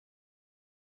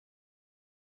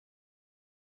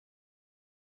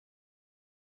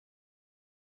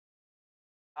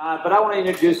But I want to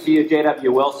introduce to you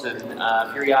J.W. Wilson.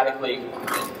 Periodically,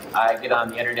 I get on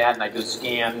the internet and I do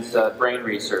scans of brain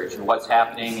research and what's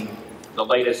happening in the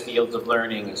latest fields of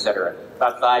learning, etc.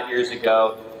 About 5 years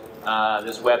ago,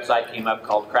 this website came up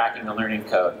called Cracking the Learning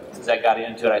Code. As I got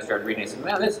into it, I started reading it and said,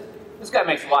 man, this guy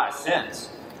makes a lot of sense.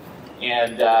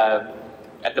 And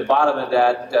at the bottom of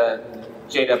that,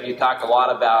 J.W. talked a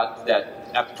lot about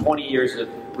that after 20 years of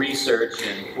research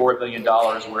and $4 billion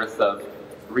worth of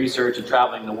research and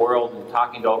traveling the world and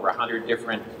talking to over 100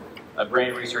 different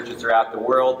brain researchers throughout the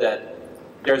world, that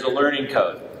there's a learning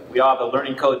code. We all have a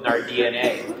learning code in our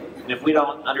DNA. And if we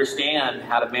don't understand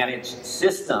how to manage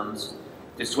systems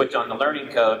to switch on the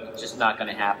learning code, it's just not going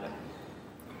to happen.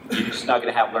 You're just not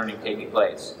going to have learning taking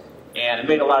place. And it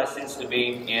made a lot of sense to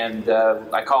me, and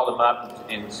I called him up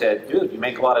and said, dude, you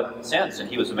make a lot of sense, and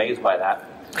he was amazed by that.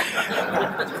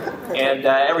 And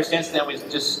ever since then, we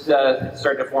just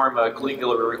started to form a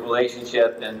collegial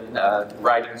relationship and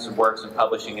writing some works and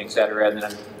publishing, etc. And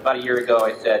then about a year ago,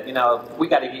 I said, you know, we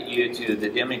got to get you to the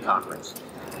Deming conference.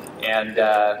 And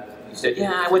he said,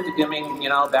 yeah, I went to Deming, you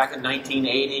know, back in the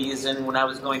 1980s, and when I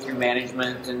was going through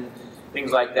management and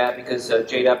things like that, because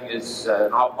JW is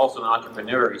also an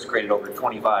entrepreneur. He's created over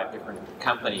 25 different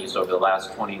companies over the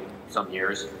last 20-some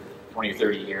years, 20 or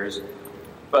 30 years.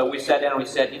 But we sat down and we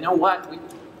said, you know what,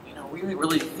 we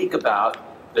really think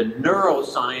about the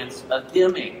neuroscience of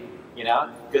Deming, you know?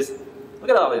 Because look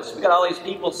at all this. We got all these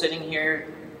people sitting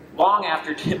here long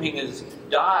after Deming has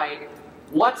died.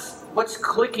 What's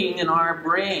clicking in our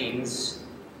brains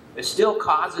that still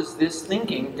causes this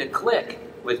thinking to click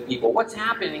with people? What's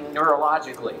happening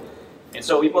neurologically? And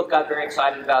so we both got very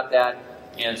excited about that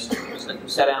and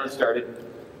sat down and started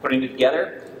putting it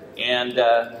together. And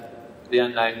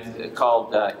then I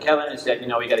called Kevin and said, you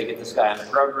know, we got to get this guy on the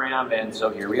program, and so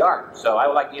here we are. So I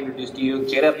would like to introduce to you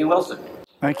J.W. Wilson.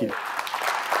 Thank you.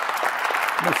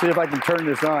 Let's see if I can turn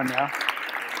this on now.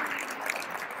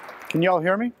 Can you all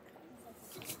hear me?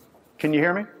 Can you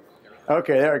hear me?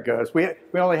 Okay, there it goes. We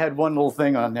only had one little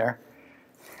thing on there.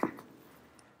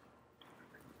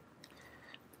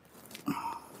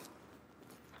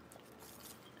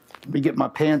 Let me get my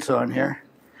pants on here.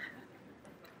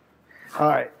 All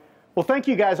right. Well, thank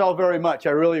you guys all very much.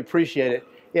 I really appreciate it.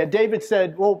 Yeah, David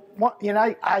said, well, you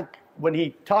know, when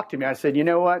he talked to me, I said, you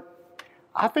know what?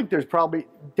 I think there's probably,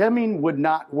 Deming would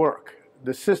not work.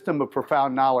 The system of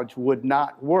profound knowledge would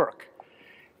not work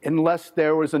unless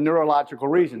there was a neurological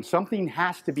reason. Something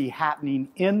has to be happening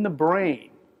in the brain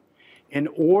in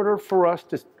order for us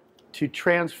to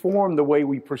transform the way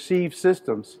we perceive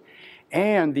systems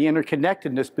and the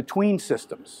interconnectedness between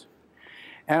systems.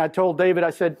 And I told David, I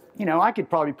said, you know, I could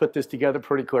probably put this together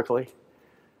pretty quickly.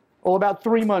 Well, about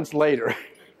 3 months later,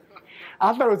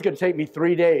 I thought it was going to take me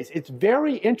 3 days. It's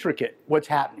very intricate what's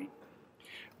happening,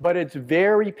 but it's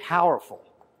very powerful.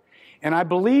 And I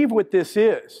believe what this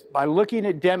is, by looking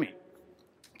at Deming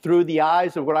through the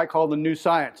eyes of what I call the new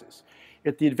sciences.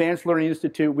 At the Advanced Learning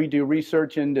Institute, we do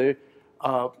research into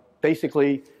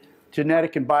basically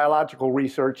genetic and biological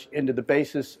research into the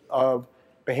basis of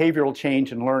behavioral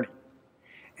change and learning.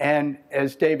 And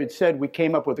as David said, we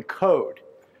came up with a code.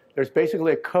 There's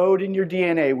basically a code in your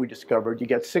DNA we discovered. You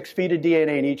get 6 feet of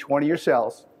DNA in each one of your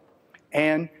cells.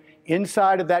 And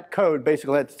inside of that code,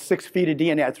 basically that's 6 feet of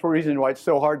DNA. That's the reason why it's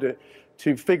so hard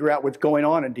to figure out what's going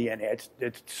on in DNA.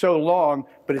 It's so long,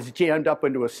 but it's jammed up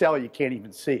into a cell you can't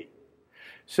even see.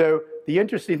 So the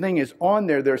interesting thing is on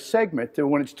there, there's segments that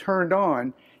when it's turned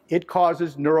on, it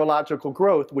causes neurological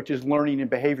growth, which is learning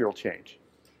and behavioral change.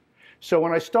 So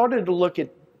when I started to look at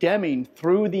Deming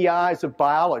through the eyes of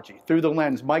biology, through the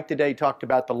lens, Mike today talked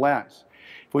about the lens.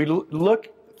 If we look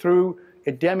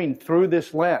at Deming through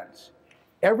this lens,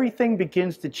 everything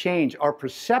begins to change. Our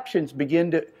perceptions begin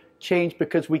to change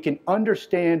because we can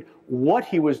understand what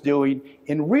he was doing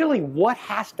and really what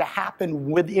has to happen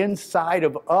within inside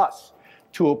of us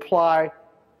to apply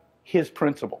his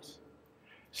principles.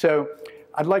 So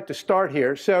I'd like to start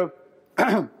here. So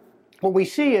what we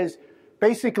see is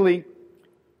basically,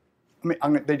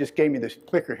 they just gave me this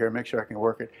clicker here, make sure I can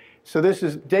work it. So this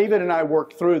is, David and I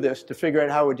worked through this to figure out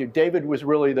how we do. David was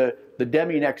really the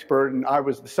Deming expert and I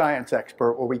was the science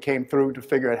expert where we came through to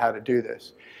figure out how to do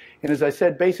this. And as I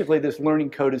said, basically this learning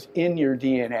code is in your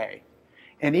DNA.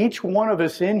 And each one of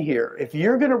us in here, if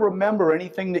you're going to remember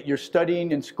anything that you're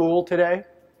studying in school today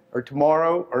or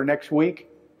tomorrow or next week,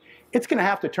 it's going to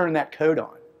have to turn that code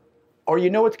on. Or you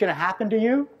know what's going to happen to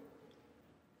you?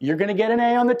 You're going to get an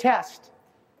A on the test.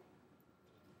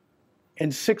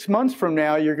 And 6 months from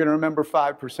now, you're going to remember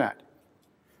 5%.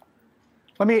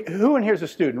 Who in here is a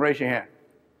student? Raise your hand.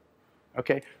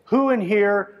 Okay. Who in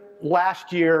here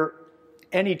last year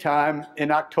anytime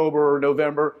in October or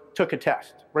November took a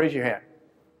test? Raise your hand.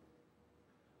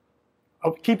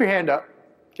 Oh, keep your hand up.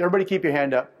 Everybody keep your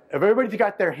hand up. If everybody's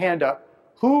got their hand up,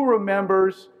 who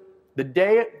remembers the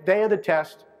day of the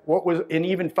test, what was, and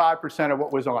even 5% of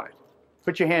what was on it?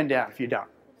 Put your hand down if you don't.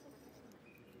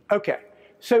 Okay,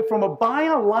 so from a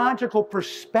biological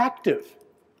perspective,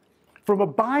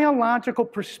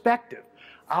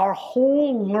 our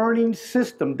whole learning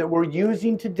system that we're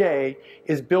using today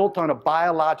is built on a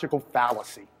biological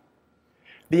fallacy.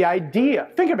 The idea,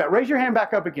 think about it, raise your hand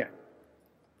back up again.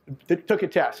 That took a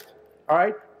test, all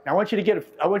right? Now I want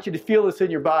you to feel this in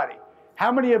your body.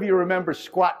 How many of you remember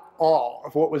squat all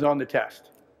of what was on the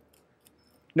test?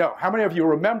 No, how many of you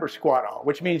remember squat all,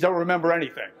 which means don't remember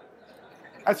anything?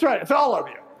 That's right, it's all of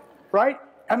you, right?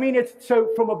 I mean, so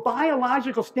from a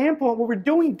biological standpoint, what we're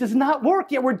doing does not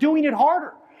work, yet we're doing it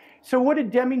harder. So what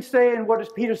did Deming say and what does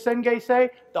Peter Senge say?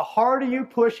 The harder you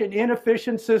push an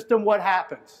inefficient system, what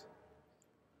happens?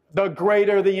 The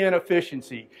greater the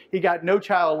inefficiency. You got no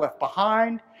child left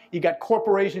behind. You got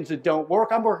corporations that don't work.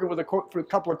 I'm working with a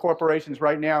couple of corporations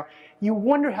right now. You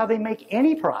wonder how they make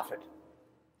any profit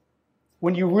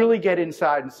when you really get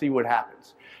inside and see what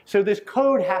happens. So this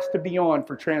code has to be on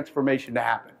for transformation to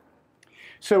happen.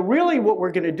 So really what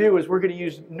we're going to do is we're going to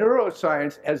use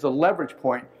neuroscience as a leverage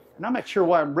point. And I'm not sure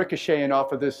why I'm ricocheting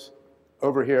off of this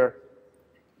over here.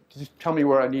 Just tell me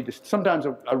where I need to. Sometimes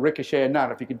a ricochet and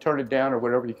not. If you can turn it down or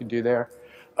whatever you can do there.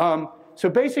 So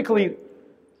basically,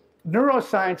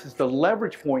 neuroscience is the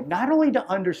leverage point, not only to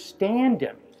understand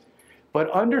Deming, but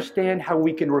understand how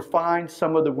we can refine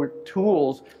some of the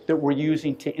tools that we're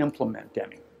using to implement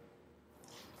Deming.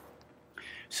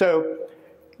 So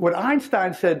what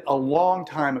Einstein said a long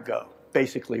time ago,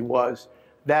 basically, was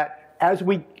that as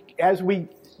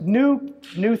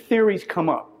new theories come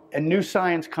up, and new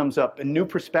science comes up, and new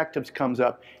perspectives comes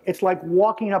up, it's like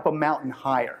walking up a mountain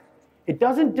higher. It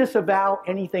doesn't disavow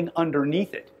anything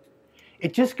underneath it.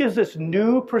 It just gives us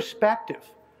new perspective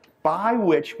by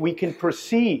which we can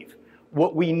perceive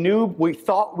what we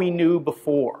thought we knew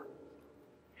before.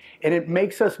 And it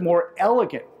makes us more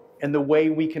elegant in the way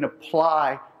we can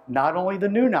apply not only the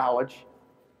new knowledge,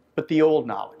 but the old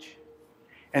knowledge.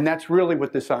 And that's really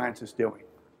what the science is doing.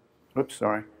 Oops,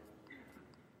 sorry.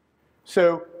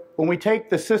 So when we take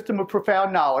the system of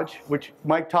profound knowledge, which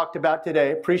Mike talked about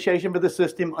today, appreciation for the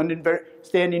system,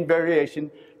 understanding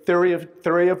variation,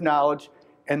 theory of knowledge,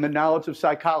 and the knowledge of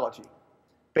psychology.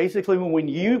 Basically, when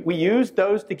we use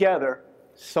those together,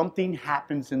 something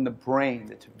happens in the brain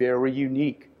that's very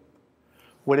unique.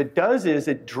 What it does is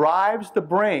it drives the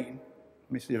brain,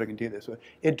 let me see if I can do this.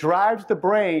 It drives the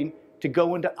brain to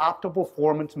go into optimal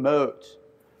performance modes,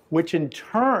 which in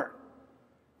turn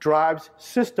drives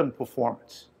system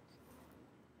performance.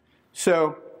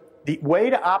 So the way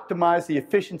to optimize the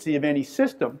efficiency of any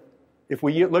system, if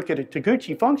we look at a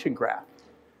Taguchi function graph,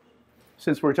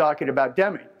 since we're talking about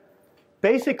Deming,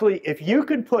 basically if you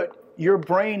could put your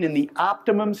brain in the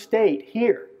optimum state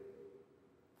here,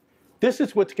 this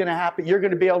is what's going to happen. You're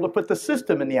going to be able to put the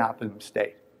system in the optimum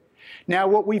state. Now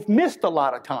what we've missed a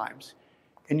lot of times,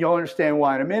 and you'll understand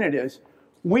why in a minute, is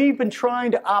we've been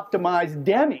trying to optimize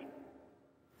Deming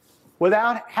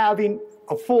without having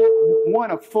a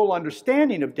full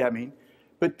understanding of Deming,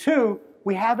 but two,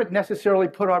 we haven't necessarily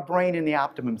put our brain in the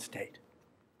optimum state.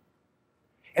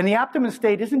 And the optimum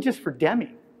state isn't just for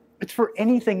Deming, it's for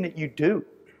anything that you do.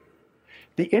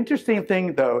 The interesting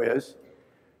thing, though, is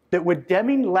that what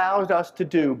Deming allows us to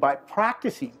do by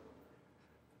practicing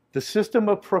the system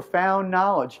of profound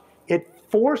knowledge, it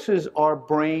forces our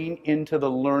brain into the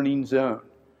learning zone.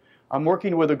 I'm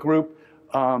working with a group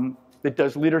that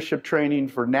does leadership training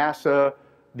for NASA,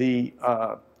 the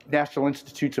National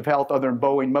Institutes of Health, other than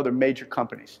Boeing, other major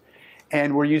companies.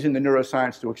 And we're using the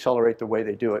neuroscience to accelerate the way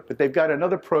they do it. But they've got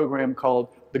another program called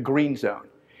the Green Zone.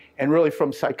 And really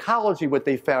from psychology, what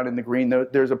they found in the green,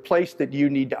 there's a place that you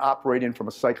need to operate in from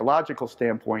a psychological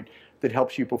standpoint that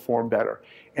helps you perform better.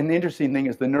 And the interesting thing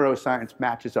is the neuroscience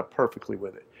matches up perfectly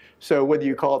with it. So whether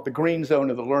you call it the green zone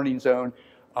or the learning zone,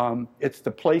 it's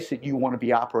the place that you want to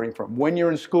be operating from. When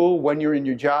you're in school, when you're in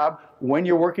your job, when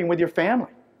you're working with your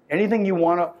family, anything you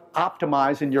want to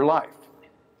optimize in your life.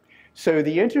 So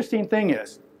the interesting thing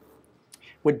is,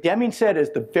 what Deming said is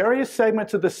the various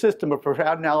segments of the system of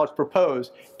profound knowledge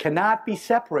proposed cannot be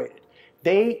separated.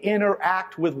 They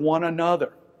interact with one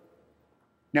another.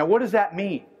 Now, what does that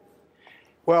mean?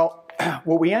 Well,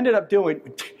 what we ended up doing,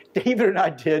 David and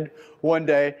I did one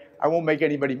day, I won't make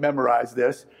anybody memorize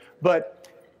this, but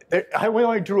we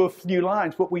only drew a few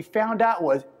lines. What we found out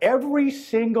was every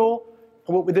single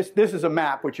this is a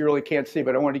map, which you really can't see,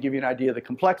 but I wanted to give you an idea of the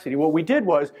complexity. What we did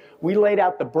was we laid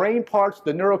out the brain parts,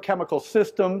 the neurochemical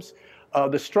systems,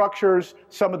 the structures,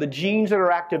 some of the genes that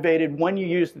are activated when you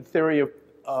use the theory of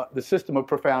the system of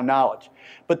profound knowledge.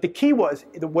 But the key was,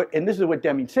 and this is what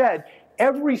Deming said,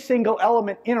 every single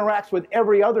element interacts with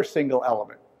every other single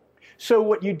element. So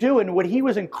what you do, and what he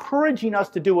was encouraging us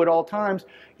to do at all times,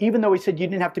 even though he said you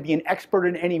didn't have to be an expert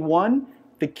in any one,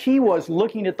 the key was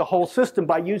looking at the whole system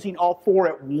by using all four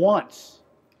at once.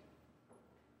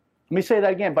 Let me say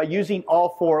that again, by using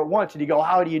all four at once. And you go,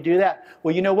 how do you do that?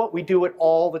 Well, you know what? We do it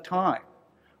all the time.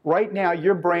 Right now,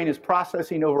 your brain is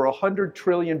processing over 100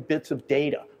 trillion bits of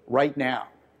data right now.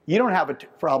 You don't have a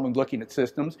problem looking at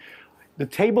systems. The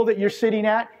table that you're sitting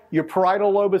at, your parietal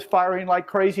lobe is firing like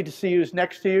crazy to see who's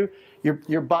next to you.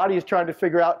 Your body is trying to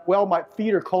figure out, well, my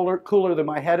feet are cooler than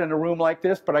my head in a room like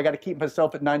this, but I got to keep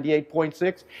myself at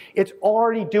 98.6. It's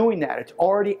already doing that. It's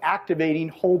already activating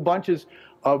whole bunches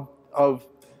of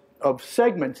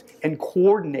segments and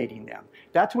coordinating them.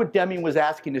 That's what Deming was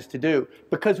asking us to do.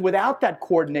 Because without that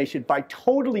coordination, by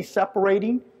totally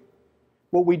separating,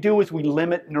 what we do is we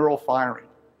limit neural firing.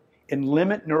 And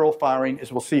limit neural firing,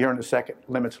 as we'll see here in a second,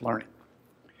 limits learning.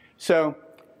 So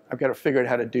I've got to figure out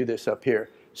how to do this up here.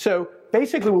 So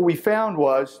basically what we found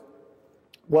was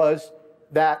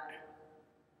that,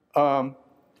 that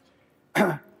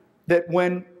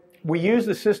when we use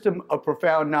the system of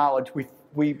profound knowledge,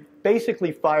 we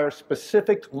basically fire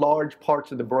specific large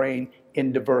parts of the brain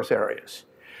in diverse areas.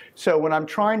 So when I'm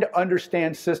trying to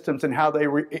understand systems and how they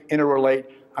interrelate,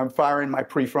 I'm firing my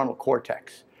prefrontal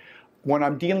cortex. When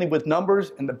I'm dealing with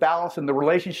numbers and the balance and the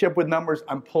relationship with numbers,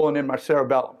 I'm pulling in my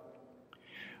cerebellum.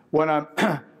 When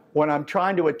I'm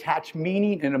trying to attach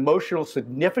meaning and emotional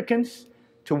significance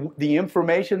to the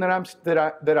information that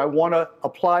I want to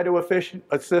apply to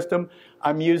a system,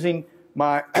 I'm using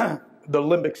my the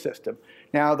limbic system.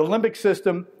 Now, the limbic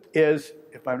system is,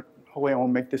 hopefully I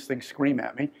won't make this thing scream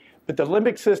at me, but the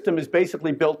limbic system is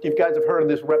basically built, you guys have heard of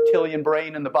this reptilian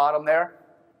brain in the bottom there?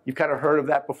 You've kind of heard of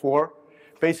that before.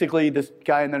 Basically, this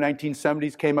guy in the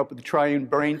 1970s came up with the triune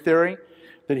brain theory,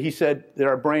 that he said that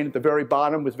our brain at the very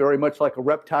bottom was very much like a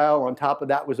reptile, on top of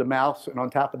that was a mouse, and on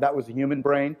top of that was a human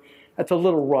brain. That's a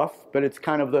little rough, but it's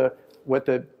kind of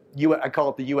I call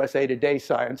it the USA Today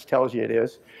science tells you it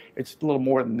is. It's a little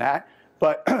more than that.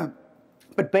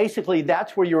 But basically,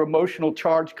 that's where your emotional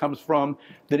charge comes from,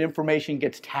 that information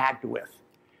gets tagged with.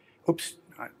 Oops,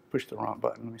 I pushed the wrong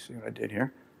button. Let me see what I did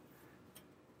here.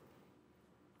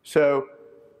 So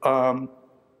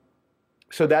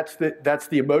that's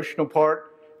the emotional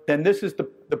part. Then this is the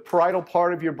parietal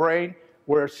part of your brain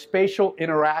where spatial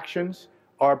interactions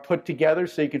are put together,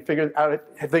 so you can figure out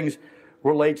how things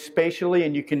relate spatially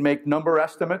and you can make number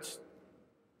estimates.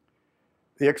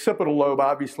 The occipital lobe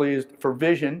obviously is for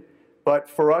vision, but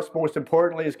for us most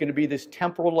importantly is going to be this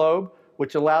temporal lobe,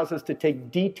 which allows us to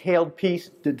take detailed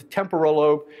the temporal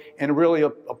lobe, and really a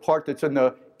part that's in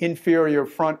the inferior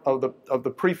front of the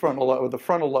prefrontal lobe, the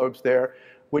frontal lobes there,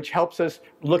 which helps us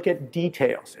look at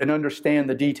details and understand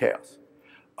the details.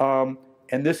 And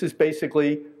this is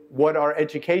basically what our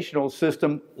educational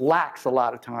system lacks a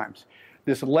lot of times.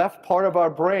 This left part of our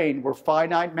brain, where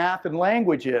finite math and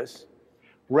language is,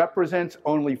 represents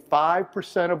only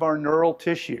 5% of our neural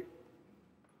tissue.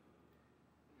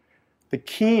 The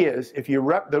key is, if you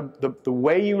the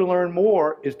way you learn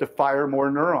more is to fire more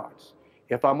neurons.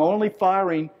 If I'm only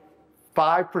firing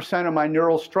 5% of my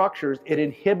neural structures, it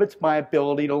inhibits my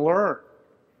ability to learn.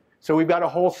 So we've got a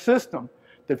whole system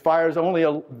that fires only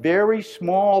a very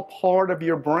small part of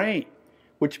your brain,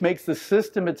 which makes the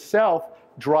system itself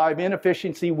drive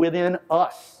inefficiency within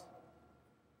us.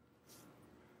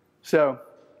 So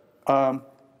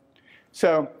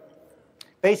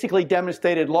basically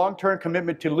demonstrated long-term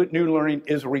commitment to new learning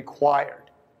is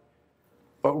required.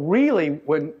 But really,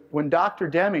 when Dr.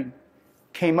 Deming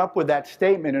came up with that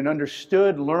statement and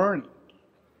understood learning,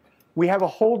 we have a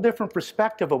whole different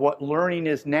perspective of what learning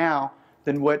is now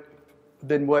than what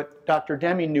Dr.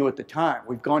 Deming knew at the time.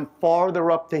 We've gone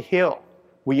farther up the hill.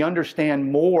 We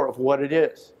understand more of what it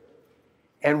is.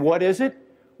 And what is it?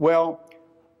 Well,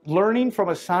 learning from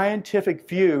a scientific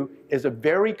view is a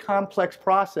very complex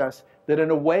process that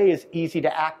in a way is easy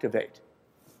to activate.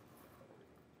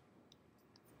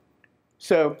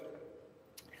 So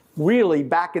really,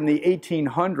 back in the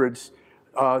 1800s,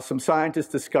 some scientists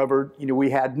discovered, we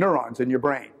had neurons in your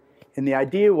brain. And the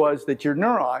idea was that your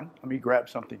neuron, let me grab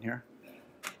something here,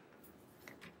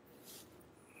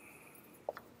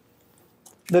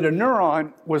 that a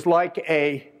neuron was like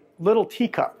a little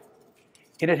teacup,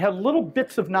 and it had little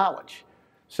bits of knowledge.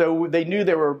 So they knew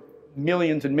there were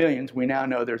millions and millions. We now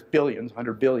know there's billions,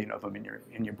 100 billion of them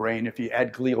in your brain. If you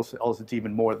add glial cells, it's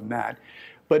even more than that.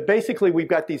 But basically, we've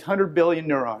got these 100 billion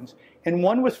neurons, and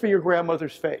one was for your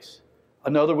grandmother's face.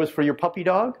 Another was for your puppy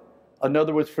dog.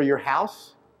 Another was for your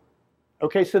house.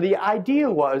 Okay, so the idea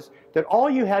was that all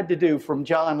you had to do, from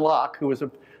John Locke, who was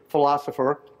a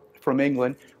philosopher from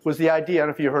England, was the idea, I don't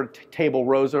know if you heard table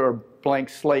rosa or blank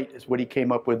slate is what he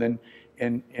came up with in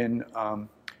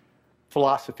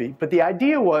philosophy. But the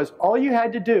idea was all you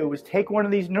had to do was take one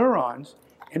of these neurons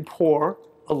and pour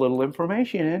a little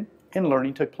information in, and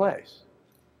learning took place.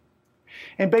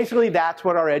 And basically that's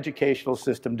what our educational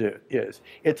system is.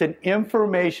 It's an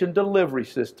information delivery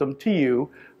system to you.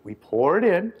 We pour it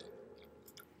in,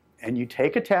 and you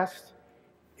take a test,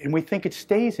 and we think it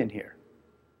stays in here.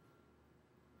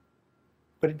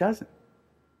 But it doesn't.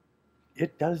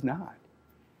 It does not.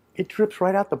 It drips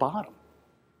right out the bottom.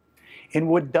 And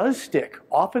what does stick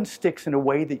often sticks in a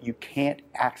way that you can't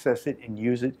access it and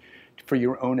use it for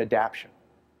your own adaptation.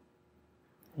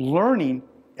 Learning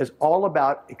is all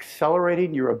about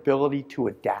accelerating your ability to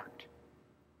adapt.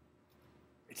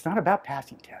 It's not about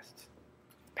passing tests.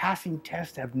 Passing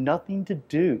tests have nothing to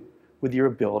do with your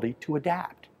ability to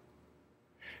adapt.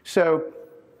 So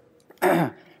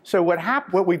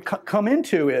what we've come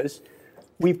into is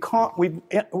we've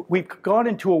gone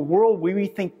into a world where we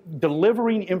think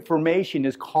delivering information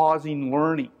is causing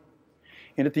learning.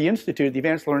 And at the Institute, the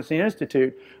Advanced Learning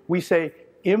Institute, we say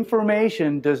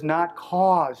information does not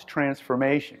cause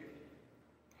transformation.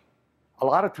 A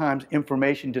lot of times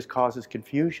information just causes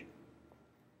confusion.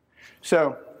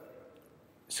 So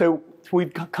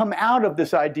we've come out of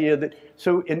this idea that,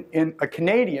 so in a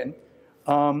Canadian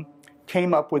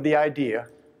came up with the idea,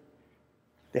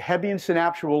 the Hebbian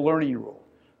synapsual learning rule,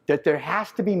 that there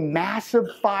has to be massive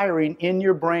firing in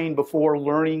your brain before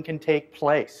learning can take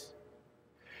place.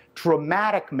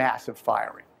 Dramatic massive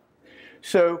firing.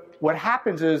 So what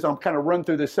happens is, I'm kind of run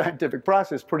through this scientific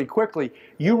process pretty quickly.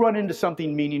 You run into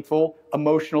something meaningful,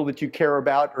 emotional, that you care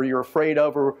about or you're afraid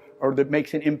of, or that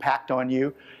makes an impact on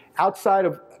you. Outside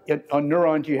of on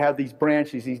neurons, you have these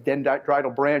branches, these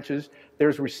dendrital branches.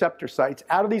 There's receptor sites.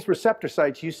 Out of these receptor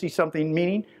sites, you see something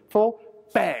meaningful,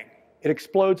 bang! It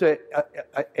explodes.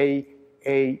 A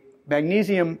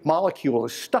magnesium molecule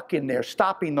is stuck in there,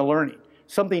 stopping the learning.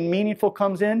 Something meaningful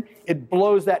comes in, it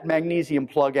blows that magnesium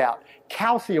plug out.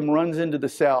 Calcium runs into the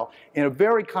cell, and a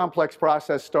very complex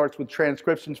process starts with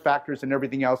transcription factors and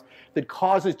everything else that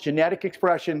causes genetic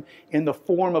expression in the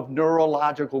form of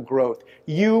neurological growth.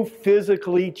 You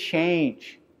physically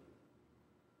change.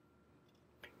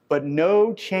 But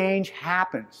no change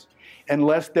happens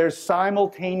unless there's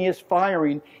simultaneous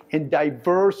firing in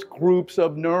diverse groups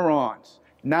of neurons.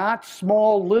 Not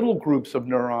small little groups of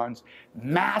neurons,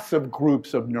 massive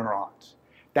groups of neurons.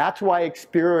 That's why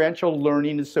experiential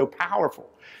learning is so powerful.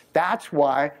 That's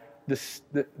why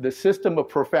the system of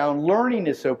profound learning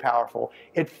is so powerful.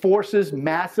 It forces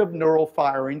massive neural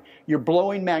firing. You're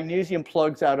blowing magnesium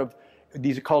plugs out of,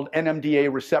 these are called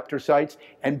NMDA receptor sites,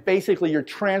 and basically you're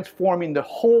transforming the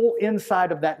whole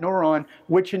inside of that neuron,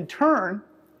 which in turn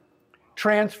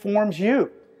transforms you.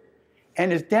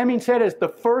 And as Deming said, as the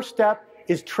first step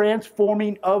is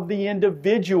transforming of the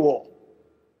individual.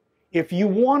 If you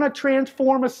want to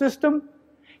transform a system,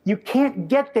 you can't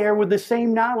get there with the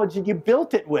same knowledge that you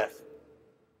built it with.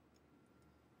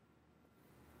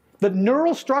 The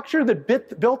neural structure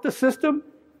that built the system,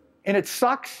 and it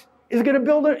sucks, is going to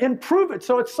build it, improve it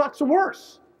so it sucks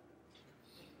worse.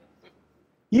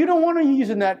 You don't want to be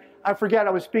using that. I forget,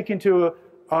 I was speaking to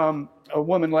a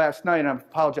woman last night, and I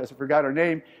apologize, I forgot her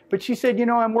name, but she said, you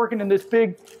know, I'm working in this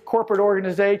big corporate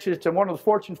organization, it's in one of the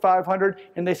Fortune 500,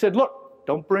 and they said, look,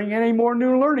 don't bring any more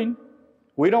new learning.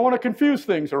 We don't want to confuse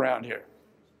things around here.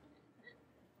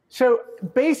 So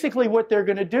basically what they're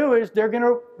going to do is they're going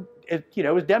to, you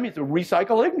know, as Deming said,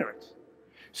 recycle ignorance.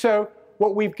 So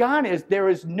what we've got is there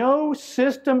is no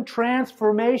system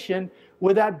transformation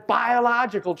without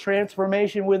biological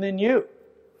transformation within you.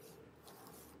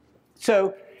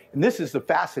 So, and this is the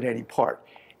fascinating part,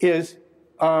 is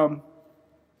my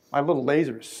little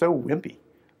laser is so wimpy.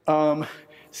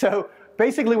 So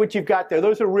basically what you've got there,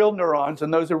 those are real neurons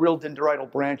and those are real dendrital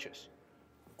branches.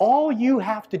 All you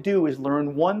have to do is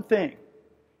learn one thing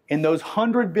in those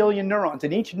 100 billion neurons,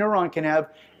 and each neuron can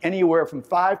have anywhere from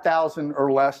 5,000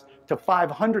 or less to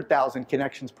 500,000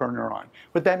 connections per neuron.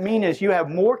 What that means is you have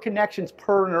more connections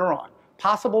per neuron,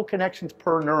 possible connections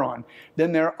per neuron,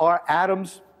 than there are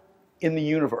atoms in the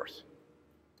universe.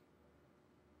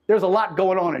 There's a lot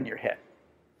going on in your head.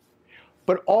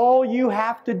 But all you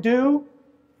have to do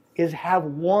is have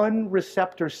one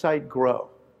receptor site grow.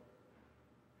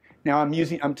 Now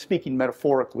I'm speaking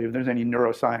metaphorically if there's any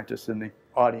neuroscientists in the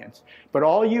audience. But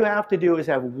all you have to do is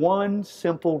have one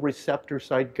simple receptor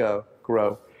site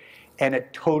grow, and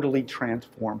it totally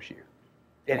transforms you.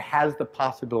 It has the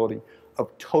possibility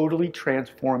of totally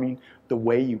transforming the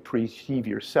way you perceive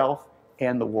yourself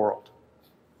and the world.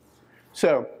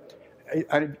 So,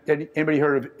 anybody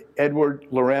heard of Edward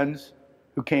Lorenz,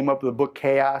 who came up with the book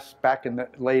Chaos back in the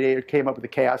late 80s, came up with the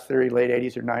chaos theory, late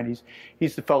 80s or 90s?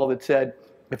 He's the fellow that said,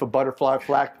 if a butterfly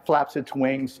flaps its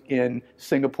wings in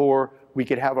Singapore, we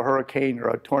could have a hurricane or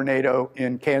a tornado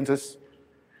in Kansas.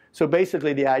 So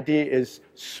basically the idea is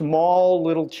small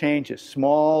little changes,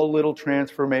 small little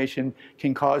transformation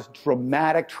can cause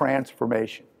dramatic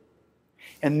transformation.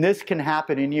 And this can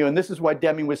happen in you. And this is what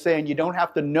Deming was saying. You don't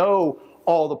have to know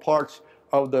all the parts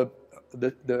of the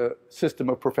system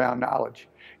of profound knowledge.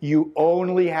 You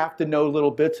only have to know little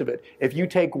bits of it. If you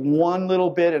take one little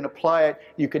bit and apply it,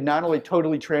 you can not only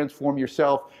totally transform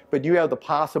yourself, but you have the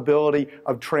possibility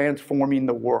of transforming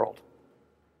the world.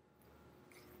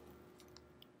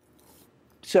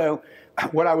 So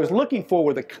what I was looking for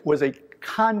was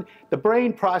the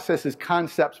brain processes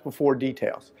concepts before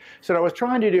details. So what I was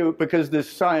trying to do, because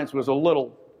this science was a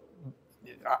little,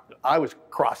 I was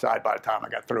cross-eyed by the time I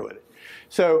got through it.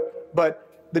 So, but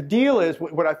the deal is,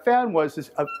 what I found was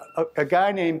a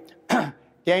guy named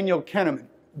Daniel Kahneman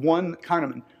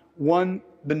won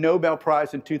the Nobel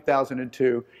Prize in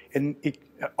 2002. And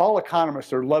all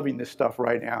economists are loving this stuff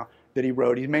right now that he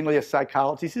wrote. He's mainly a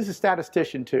psychologist. He's a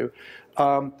statistician too.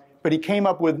 But he came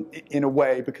up with, in a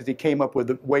way, because he came up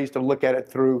with ways to look at it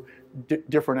through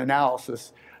different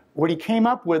analysis, what he came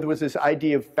up with was this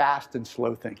idea of fast and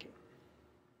slow thinking.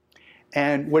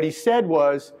 And what he said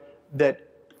was that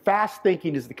fast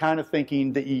thinking is the kind of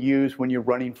thinking that you use when you're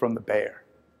running from the bear.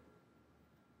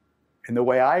 And the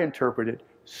way I interpret it,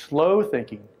 slow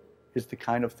thinking is the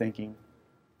kind of thinking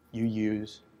you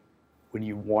use when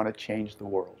you want to change the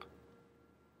world.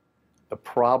 The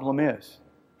problem is,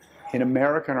 in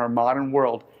America, in our modern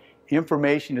world,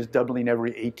 information is doubling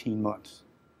every 18 months.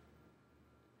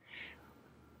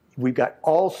 We've got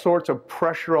all sorts of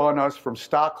pressure on us from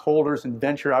stockholders and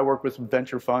venture. I work with some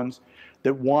venture funds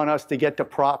that want us to get to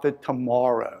profit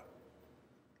tomorrow.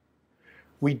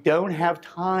 We don't have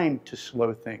time to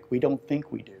slow think. We don't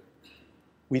think we do.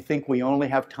 We think we only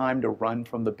have time to run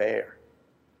from the bear.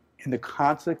 And the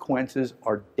consequences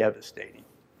are devastating.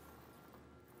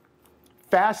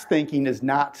 Fast thinking is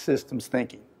not systems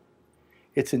thinking.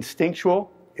 It's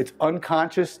instinctual, it's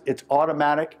unconscious, it's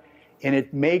automatic, and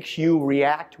it makes you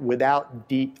react without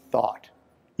deep thought.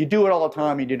 You do it all the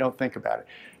time and you don't think about it.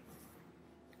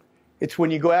 It's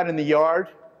when you go out in the yard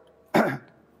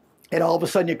and all of a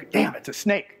sudden you go, damn, it's a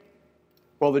snake.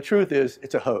 Well, the truth is,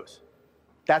 it's a hose.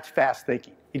 That's fast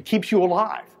thinking. It keeps you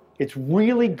alive. It's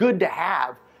really good to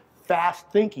have fast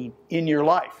thinking in your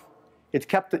life. It's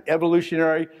kept the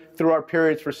evolutionary through our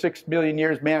periods for 6 million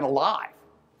years, man alive.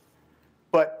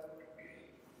 But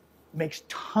makes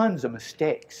tons of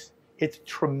mistakes. It's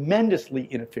tremendously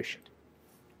inefficient.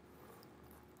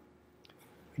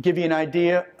 I'll give you an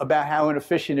idea about how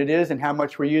inefficient it is and how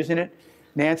much we're using it.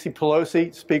 Nancy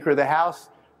Pelosi, Speaker of the House,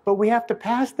 but we have to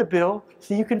pass the bill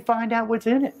so you can find out what's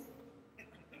in it.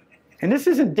 And this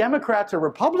isn't Democrats or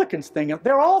Republicans thinking,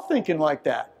 they're all thinking like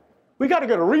that. We got to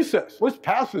go to recess. Let's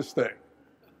pass this thing.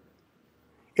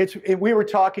 We were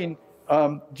talking,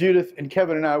 Judith and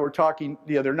Kevin and I were talking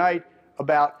the other night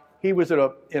about, he was at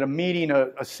a meeting,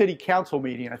 a city council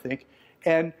meeting, I think,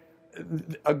 and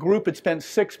a group had spent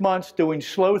 6 months doing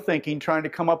slow thinking, trying to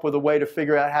come up with a way to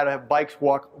figure out how to have bikes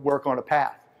work on a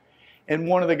path. And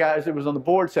one of the guys that was on the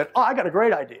board said, oh, I got a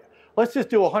great idea. Let's just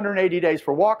do 180 days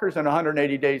for walkers and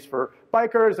 180 days for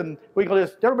bikers, and we can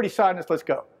just, everybody sign this, let's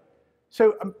go.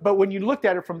 So, but when you looked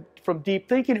at it from deep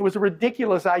thinking, it was a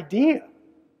ridiculous idea.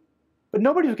 But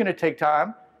nobody was going to take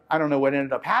time. I don't know what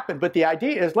ended up happening, but the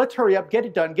idea is let's hurry up, get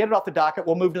it done, get it off the docket,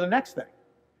 we'll move to the next thing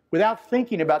without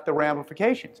thinking about the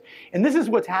ramifications. And this is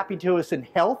what's happening to us in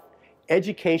health,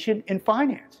 education, and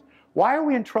finance. Why are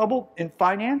we in trouble in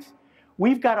finance?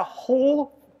 We've got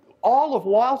all of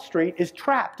Wall Street is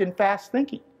trapped in fast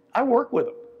thinking. I work with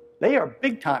them. They are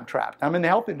big time trapped. I'm in the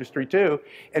health industry too,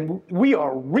 and we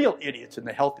are real idiots in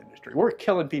the health industry. We're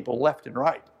killing people left and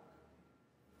right.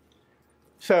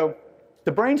 So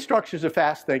the brain structures of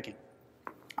fast thinking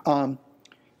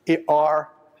are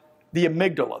the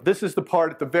amygdala. This is the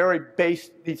part at the very base.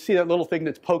 You see that little thing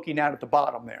that's poking out at the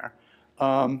bottom there.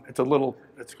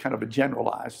 It's kind of a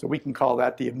generalized, so we can call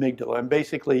that the amygdala. And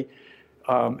basically,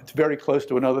 it's very close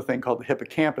to another thing called the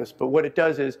hippocampus. But what it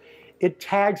does is it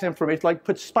tags information, like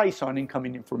puts spice on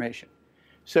incoming information.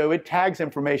 So it tags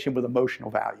information with emotional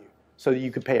value. so that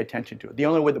you can pay attention to it. The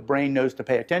only way the brain knows to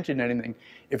pay attention to anything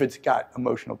if it's got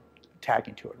emotional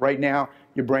tagging to it. Right now,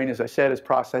 your brain, as I said, is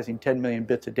processing 10 million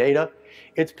bits of data.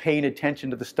 It's paying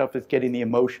attention to the stuff that's getting the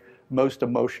most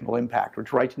emotional impact,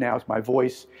 which right now is my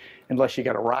voice, unless you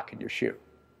got a rock in your shoe.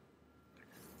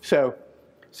 So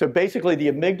basically, the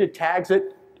amygdala tags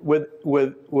it with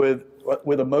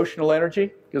emotional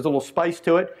energy. There's a little spice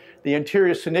to it. The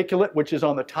anterior cingulate, which is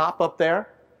on the top up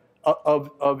there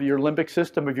of your limbic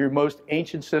system, of your most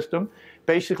ancient system,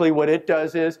 basically what it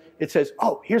does is it says,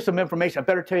 oh, here's some information I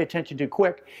better pay attention to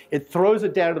quick. It throws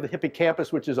it down to the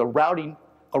hippocampus, which is a routing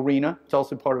arena. It's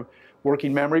also part of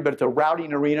working memory, but it's a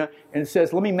routing arena. And it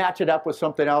says, let me match it up with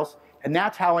something else. And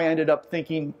that's how I ended up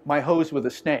thinking my hose with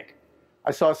a snake.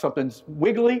 I saw something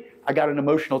wiggly. I got an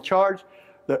emotional charge.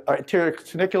 The anterior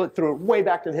cingulate threw it way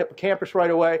back to the hippocampus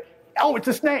right away. Oh, it's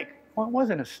a snake. Well, it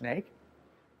wasn't a snake.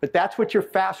 But that's what your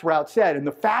fast route said. And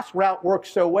the fast route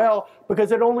works so well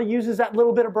because it only uses that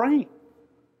little bit of brain.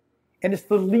 And it's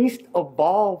the least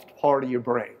evolved part of your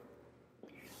brain.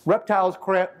 Reptiles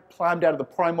climbed out of the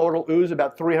primordial ooze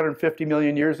about 350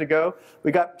 million years ago.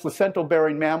 We got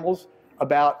placental-bearing mammals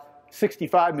about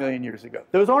 65 million years ago.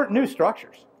 Those aren't new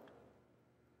structures.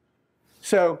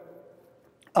 So,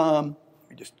 let me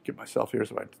just get myself here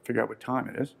so I can figure out what time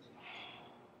it is.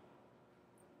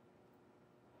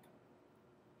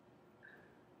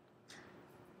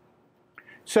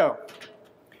 So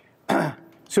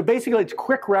basically it's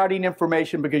quick routing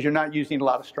information because you're not using a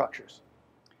lot of structures.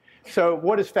 So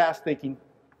what does fast thinking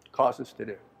cause us to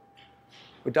do?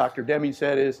 What Dr. Deming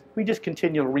said is we just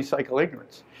continue to recycle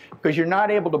ignorance because you're not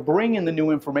able to bring in the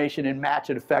new information and match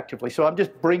it effectively. So I'm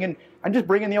just bringing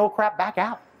the old crap back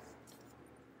out.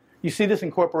 You see this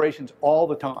in corporations all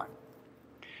the time.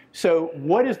 So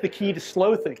what is the key to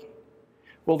slow thinking?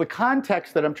 Well, the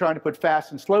context that I'm trying to put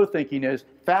fast and slow thinking is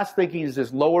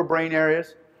this lower brain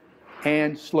areas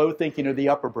and slow thinking are the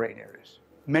upper brain areas,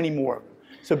 many more of them.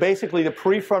 So basically the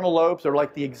prefrontal lobes are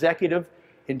like the executive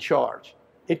in charge.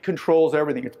 It controls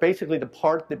everything. It's basically the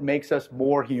part that makes us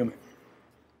more human.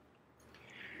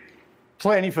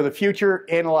 Planning for the future,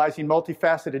 analyzing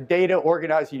multifaceted data,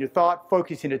 organizing your thought,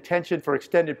 focusing attention for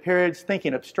extended periods,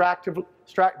 thinking abstractly,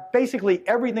 basically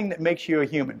everything that makes you a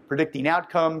human. Predicting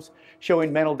outcomes,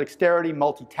 showing mental dexterity,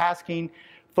 multitasking,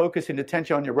 focusing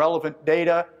attention on your relevant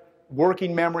data,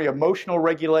 working memory, emotional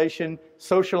regulation,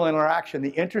 social interaction. The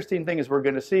interesting thing is we're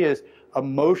going to see is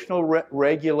emotional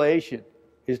regulation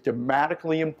is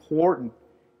dramatically important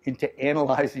into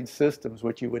analyzing systems,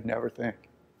 which you would never think.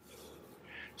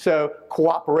 So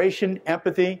cooperation,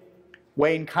 empathy,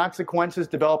 weighing consequences,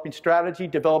 developing strategy,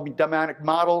 developing dynamic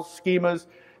models, schemas,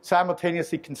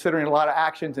 simultaneously considering a lot of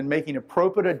actions and making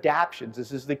appropriate adaptations.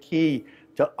 This is the key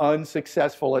to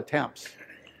unsuccessful attempts.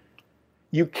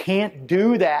 You can't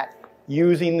do that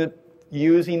using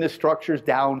the structures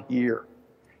down here.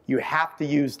 You have to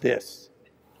use this.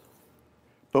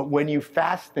 But when you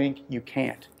fast think, you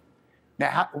can't.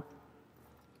 Now,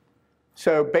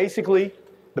 so basically,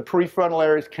 the prefrontal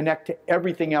areas connect to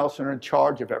everything else and are in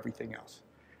charge of everything else.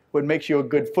 What makes you a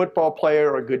good football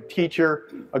player, a good teacher,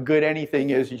 a good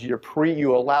anything is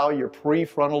you allow your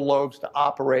prefrontal lobes to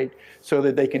operate so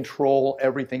that they control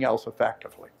everything else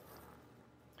effectively.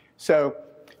 So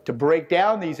to break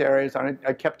down these areas,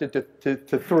 I kept it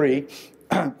to three.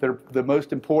 They're the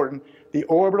most important. The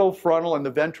orbital, frontal, and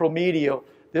the ventral medial.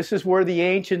 This is where the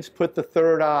ancients put the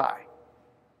third eye.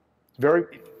 It's very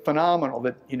phenomenal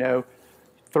that,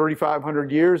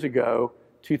 3,500 years ago,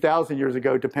 2,000 years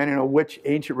ago, depending on which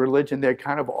ancient religion, they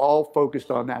kind of all focused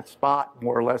on that spot,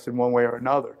 more or less, in one way or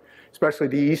another, especially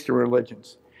the Eastern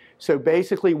religions. So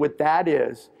basically what that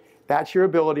is, that's your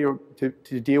ability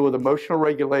to deal with emotional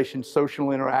regulation,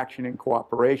 social interaction, and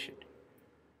cooperation.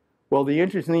 Well, the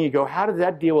interesting thing, you go, how does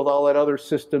that deal with all that other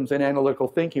systems and analytical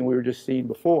thinking we were just seeing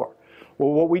before?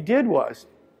 Well, what we did was,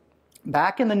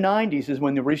 back in the 90s is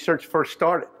when the research first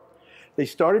started. They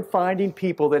started finding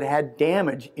people that had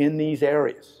damage in these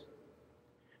areas,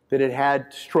 that had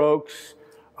had strokes,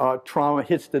 trauma,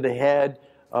 hits to the head,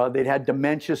 they'd had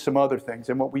dementia, some other things.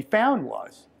 And what we found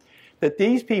was that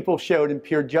these people showed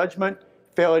impaired judgment,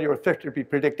 failure to effectively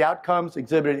predict outcomes,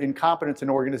 exhibited incompetence in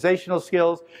organizational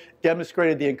skills,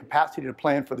 demonstrated the incapacity to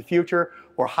plan for the future,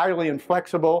 were highly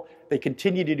inflexible. They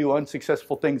continued to do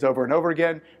unsuccessful things over and over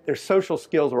again. Their social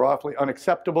skills were awfully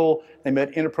unacceptable. They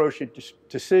made inappropriate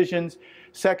decisions.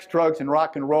 Sex, drugs, and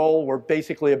rock and roll were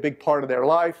basically a big part of their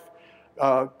life.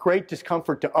 Great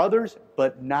discomfort to others,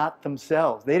 but not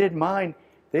themselves. They didn't mind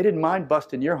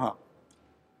busting your hump.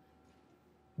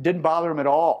 Didn't bother them at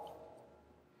all.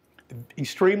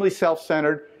 Extremely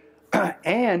self-centered,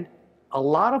 and a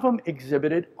lot of them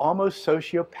exhibited almost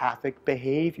sociopathic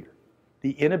behavior,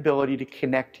 the inability to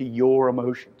connect to your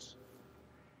emotions.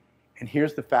 And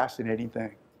here's the fascinating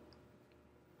thing.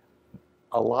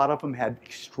 A lot of them had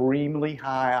extremely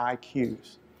high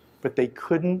IQs, but they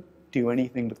couldn't do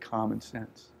anything with common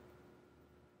sense.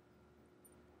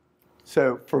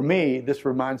 So for me, this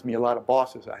reminds me a lot of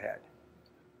bosses I had.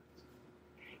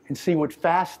 And see, what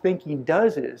fast thinking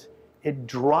does is it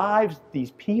drives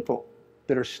these people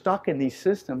that are stuck in these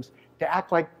systems to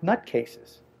act like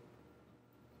nutcases,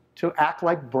 to act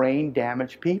like brain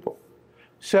damaged people.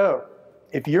 So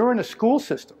if you're in a school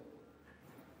system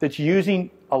that's using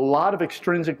a lot of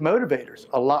extrinsic motivators,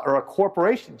 or a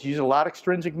corporation that's using a lot of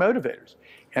extrinsic motivators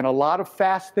and a lot of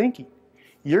fast thinking,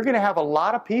 you're going to have a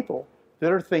lot of people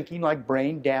that are thinking like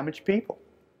brain damaged people,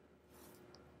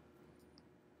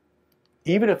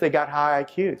 even if they got high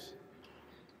IQs.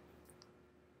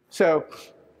 So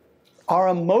our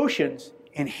emotions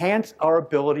enhance our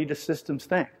ability to systems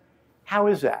think. How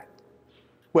is that?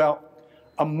 Well,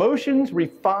 emotions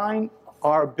refine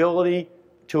our ability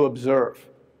to observe.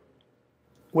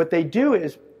 What they do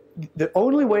is, the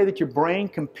only way that your brain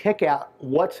can pick out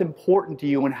what's important to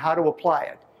you and how to apply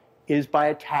it is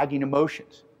by tagging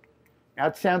emotions. Now,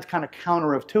 it sounds kind of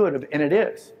counterintuitive, and it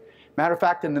is. Matter of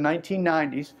fact, in the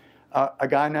 1990s, a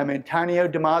guy named Antonio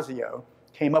Damasio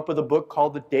came up with a book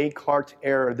called The Descartes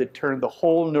Error that turned the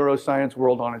whole neuroscience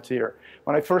world on its ear.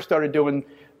 When I first started doing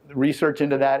research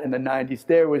into that in the 90s,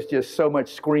 there was just so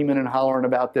much screaming and hollering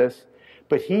about this.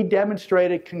 But he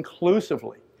demonstrated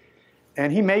conclusively,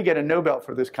 and he may get a Nobel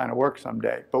for this kind of work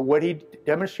someday, but what he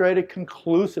demonstrated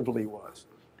conclusively was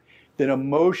that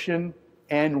emotion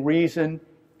and reason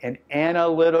and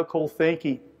analytical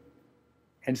thinking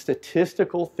and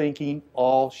statistical thinking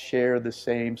all share the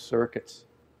same circuits.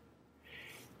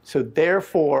 So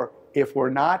therefore, if we're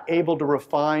not able to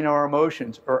refine our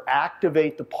emotions or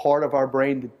activate the part of our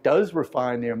brain that does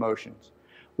refine the emotions,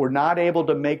 we're not able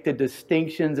to make the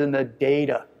distinctions in the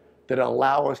data that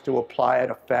allow us to apply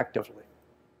it effectively.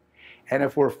 And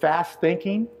if we're fast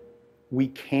thinking, we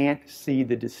can't see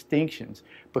the distinctions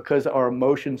because our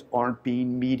emotions aren't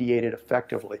being mediated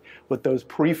effectively. What those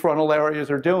prefrontal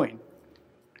areas are doing,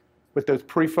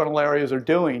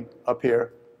 up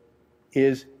here,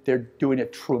 is they're doing a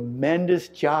tremendous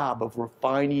job of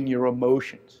refining your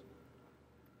emotions.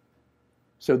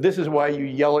 So this is why you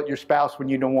yell at your spouse when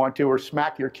you don't want to, or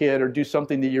smack your kid, or do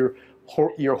something that you're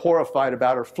horrified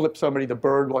about, or flip somebody the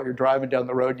bird while you're driving down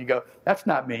the road and you go, that's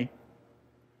not me.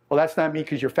 Well, that's not me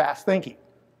because you're fast thinking.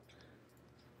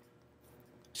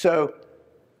 So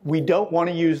we don't want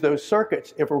to use those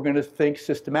circuits if we're going to think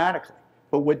systematically.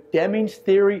 But what Deming's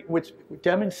theory, what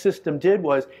Deming's system did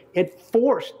was it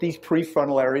forced these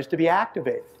prefrontal areas to be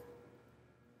activated.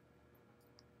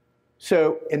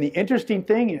 So, and the interesting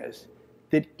thing is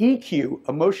that EQ,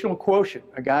 emotional quotient,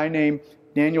 a guy named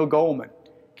Daniel Goleman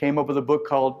came up with a book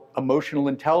called Emotional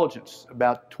Intelligence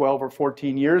about 12 or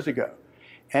 14 years ago.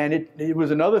 And it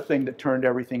was another thing that turned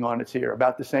everything on its ear.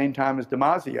 About the same time as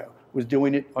Damasio was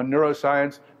doing it on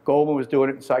neuroscience, Goleman was doing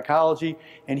it in psychology,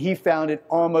 and he found it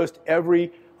almost every,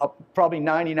 probably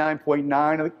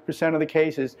 99.9% of the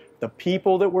cases, the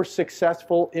people that were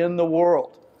successful in the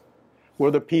world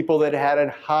were the people that had a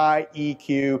high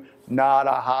EQ, not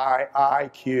a high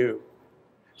IQ.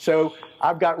 So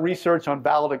I've got research on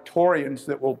valedictorians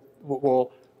that will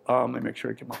let me make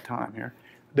sure I get my time here,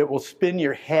 that will spin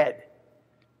your head.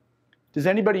 Does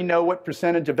anybody know what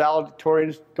percentage of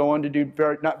valedictorians go on to do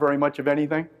not very much of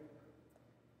anything?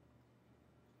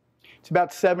 It's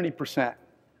about 70%.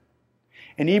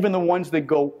 And even the ones that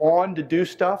go on to do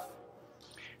stuff,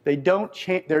 they don't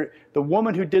change. The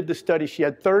woman who did the study, she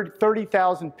had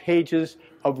 30,000 pages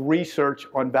of research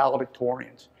on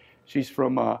valedictorians. She's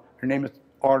from, her name is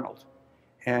Arnold.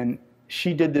 And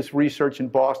she did this research in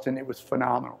Boston. It was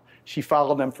phenomenal. She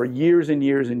followed them for years and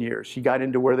years and years. She got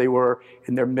into where they were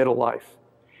in their middle life.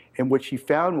 And what she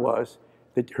found was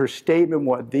that her statement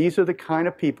was, these are the kind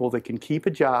of people that can keep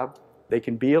a job, they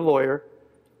can be a lawyer,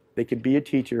 they can be a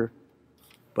teacher,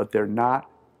 but they're not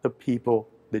the people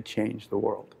that change the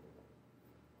world.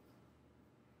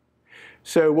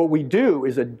 So what we do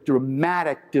is a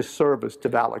dramatic disservice to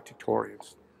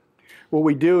valedictorians. What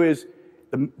we do is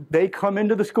they come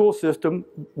into the school system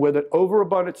with an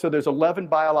overabundance, so there's 11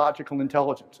 biological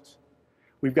intelligences.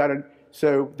 We've got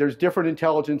so there's different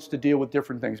intelligence to deal with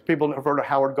different things. People have heard of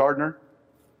Howard Gardner.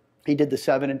 He did the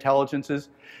 7 intelligences.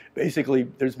 Basically,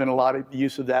 there's been a lot of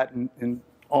use of that and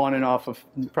on and off of,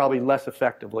 probably less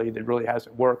effectively. That really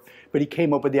hasn't worked. But he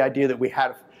came up with the idea that we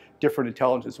had different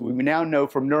intelligence. We now know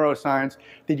from neuroscience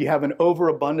that you have an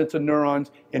overabundance of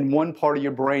neurons in one part of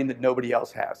your brain that nobody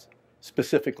else has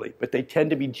specifically, but they tend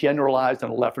to be generalized in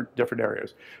different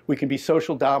areas. We can be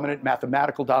social dominant,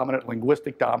 mathematical dominant,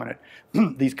 linguistic dominant,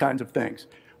 these kinds of things.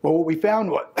 Well, what we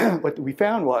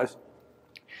found was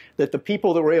that the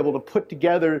people that were able to put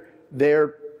together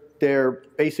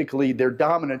basically their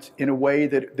dominance in a way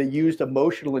that they used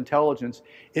emotional intelligence,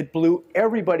 it blew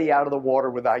everybody out of the water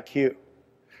with IQ.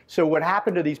 So what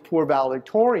happened to these poor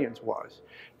valedictorians was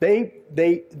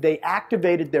they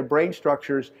activated their brain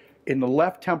structures in the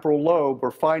left temporal lobe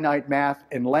where finite math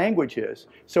and language is.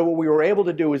 So what we were able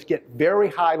to do is get very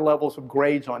high levels of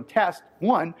grades on tests,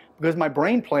 one, because my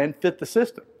brain plan fit the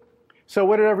system. So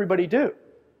what did everybody do?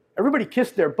 Everybody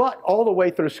kissed their butt all the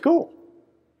way through school.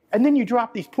 And then you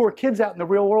drop these poor kids out in the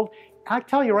real world. I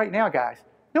tell you right now, guys,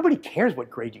 nobody cares what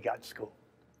grade you got in school.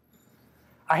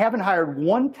 I haven't hired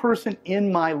one person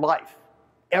in my life,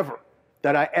 ever,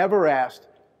 that I ever asked,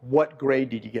 what grade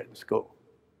did you get in school?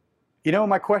 You know what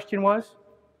my question was?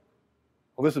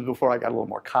 Well, this is before I got a little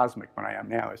more cosmic than I am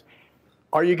now, is,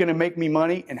 are you going to make me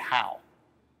money and how?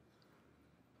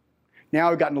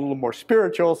 Now I've gotten a little more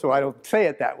spiritual, so I don't say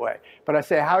it that way. But I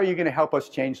say, how are you going to help us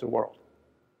change the world?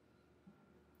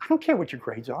 I don't care what your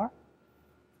grades are.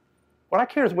 What I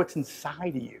care is what's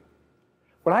inside of you.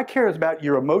 What I care is about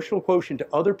your emotional quotient to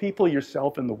other people,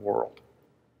 yourself, and the world.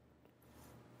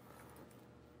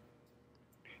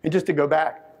 And just to go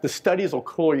back, the studies will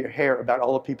curl your hair about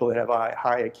all the people that have a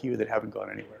high IQ that haven't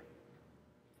gone anywhere.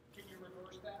 Can you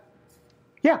reverse that?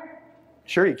 Yeah,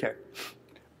 sure you can.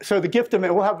 So the gift of,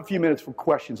 we'll have a few minutes for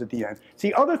questions at the end. So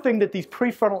the other thing that these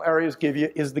prefrontal areas give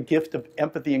you is the gift of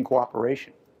empathy and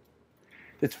cooperation.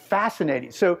 It's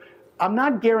fascinating. So I'm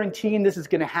not guaranteeing this is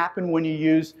going to happen when you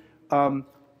use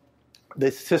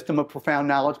this system of profound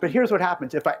knowledge, but here's what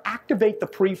happens. If I activate the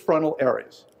prefrontal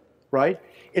areas, right,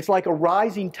 it's like a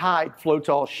rising tide floats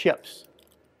all ships.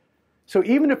 So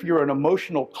even if you're an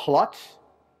emotional klutz,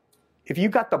 if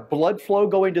you've got the blood flow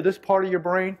going to this part of your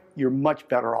brain, you're much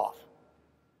better off.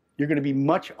 You're going to be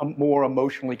much more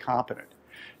emotionally competent.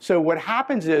 So what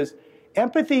happens is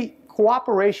empathy,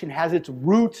 cooperation has its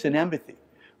roots in empathy.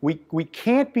 We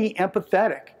can't be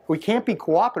empathetic. We can't be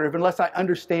cooperative unless I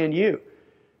understand you.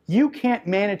 You can't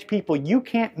manage people. You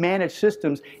can't manage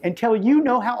systems until you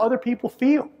know how other people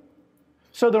feel.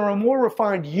 So the more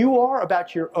refined you are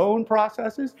about your own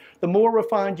processes, the more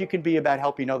refined you can be about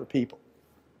helping other people.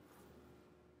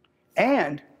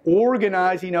 And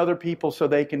organizing other people so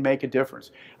they can make a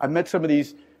difference. I've met some of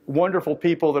these wonderful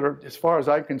people that are, as far as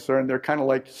I'm concerned, they're kind of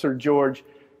like Sir George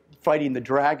fighting the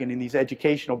dragon in these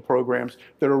educational programs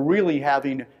that are really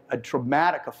having a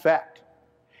dramatic effect.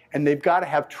 And they've got to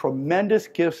have tremendous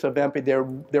gifts of empathy.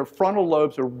 Their frontal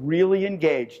lobes are really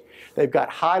engaged. They've got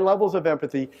high levels of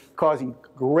empathy, causing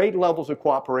great levels of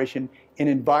cooperation in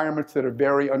environments that are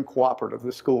very uncooperative,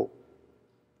 the school.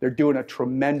 They're doing a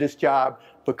tremendous job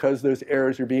because those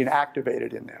areas are being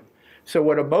activated in them. So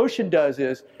what emotion does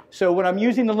is, so when I'm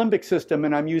using the limbic system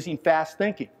and I'm using fast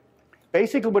thinking,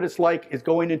 basically what it's like is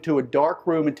going into a dark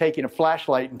room and taking a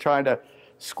flashlight and trying to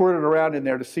squirt it around in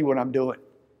there to see what I'm doing.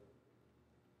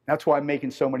 That's why I'm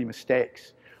making so many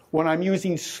mistakes. When I'm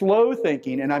using slow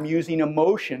thinking and I'm using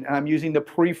emotion and I'm using the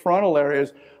prefrontal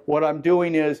areas, what I'm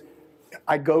doing is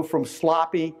I go from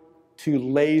sloppy to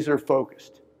laser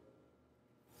focused.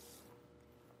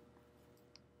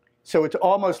 So it's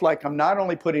almost like I'm not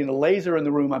only putting a laser in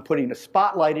the room, I'm putting a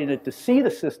spotlight in it to see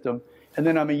the system, and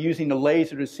then I'm using the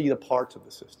laser to see the parts of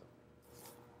the system.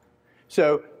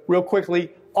 So real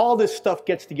quickly, all this stuff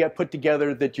gets to get put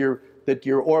together that your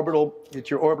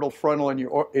orbital frontal and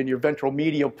your ventral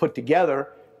medial put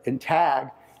together and tag.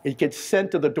 It gets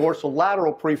sent to the dorsal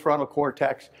lateral prefrontal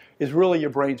cortex, is really your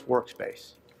brain's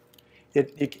workspace.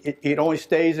 It only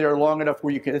stays there long enough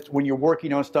where you can, when you're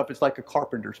working on stuff, it's like a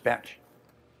carpenter's bench.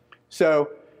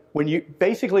 So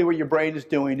basically what your brain is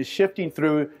doing is shifting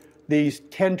through these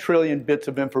 10 trillion bits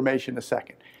of information a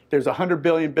second. There's 100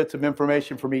 billion bits of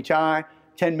information from each eye,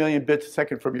 10 million bits a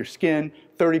second from your skin,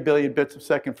 30 billion bits a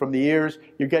second from the ears.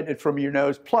 You're getting it from your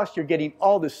nose, plus you're getting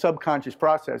all this subconscious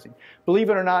processing. Believe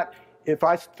it or not, if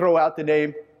I throw out the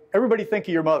name, everybody think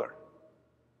of your mother.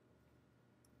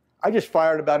 I just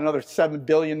fired about another 7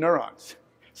 billion neurons,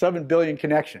 7 billion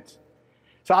connections.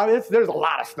 So there's a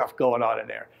lot of stuff going on in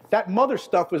there. That mother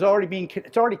stuff was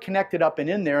it's already connected up and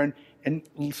in there and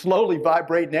slowly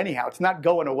vibrating anyhow. It's not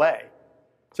going away.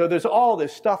 So there's all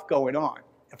this stuff going on.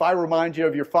 If I remind you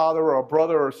of your father or a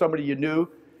brother or somebody you knew,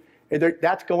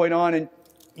 that's going on, and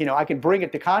I can bring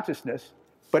it to consciousness,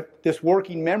 but this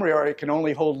working memory area can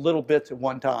only hold little bits at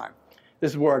one time.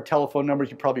 This is where our telephone numbers,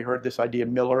 you probably heard this idea,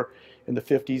 Miller in the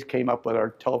 50s came up with our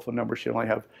telephone number should only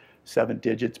have 7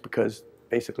 digits because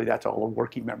basically that's all a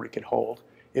working memory could hold.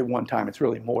 At one time, it's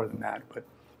really more than that.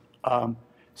 But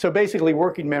so basically,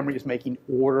 working memory is making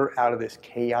order out of this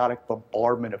chaotic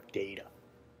bombardment of data.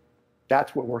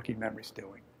 That's what working memory is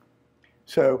doing.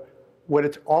 So what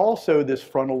it's also, this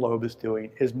frontal lobe is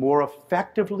doing, is more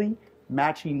effectively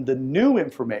matching the new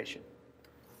information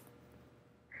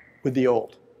with the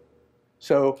old.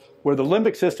 So where the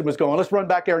limbic system was going, let's run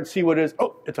back there and see what it is.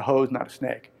 Oh, it's a hose, not a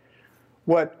snake.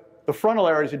 What the frontal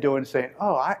areas are doing is saying,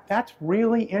 oh, that's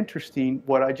really interesting.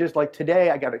 What I just, like today,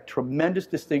 I got a tremendous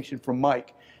distinction from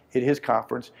Mike at his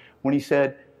conference when he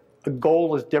said, a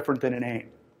goal is different than an aim.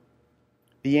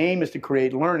 The aim is to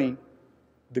create learning.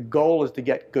 The goal is to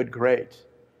get good grades.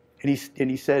 And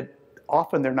he said,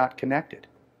 often they're not connected.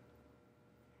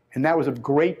 And that was a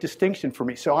great distinction for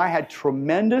me. So I had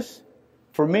tremendous,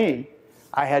 for me,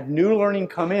 I had new learning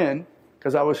come in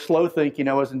because I was slow thinking.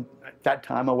 At that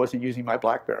time, I wasn't using my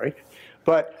BlackBerry,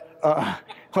 but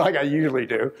like I usually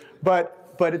do.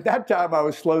 But at that time, I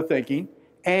was slow thinking.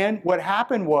 And what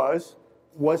happened was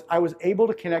I was able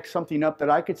to connect something up that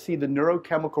I could see the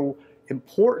neurochemical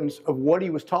importance of what he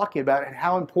was talking about and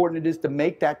how important it is to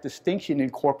make that distinction in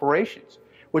corporations,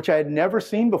 which I had never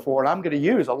seen before, and I'm going to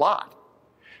use a lot.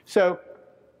 So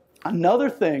another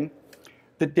thing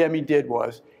that Deming did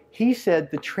was, he said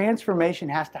the transformation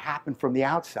has to happen from the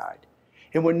outside.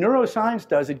 And what neuroscience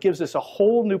does, it gives us a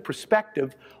whole new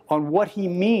perspective on what he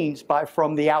means by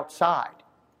from the outside.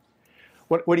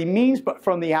 What he means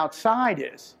from the outside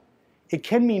is, it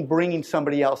can mean bringing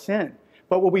somebody else in.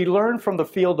 But what we learn from the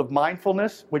field of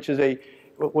mindfulness, which is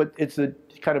it's a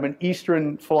kind of an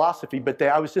Eastern philosophy, but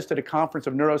I was just at a conference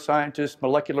of neuroscientists,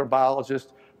 molecular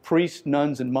biologists, priests,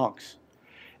 nuns, and monks.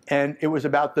 And it was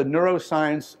about the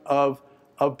neuroscience of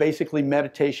basically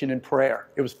meditation and prayer.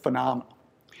 It was phenomenal.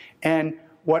 And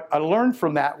what I learned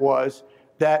from that was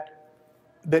that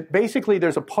basically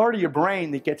there's a part of your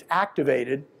brain that gets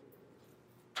activated.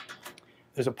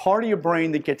 There's a part of your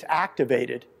brain that gets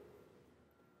activated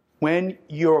when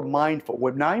you're mindful.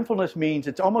 What mindfulness means,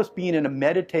 it's almost being in a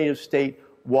meditative state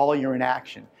while you're in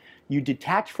action. You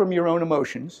detach from your own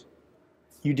emotions,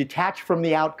 you detach from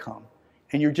the outcome,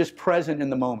 and you're just present in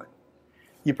the moment.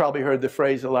 You probably heard the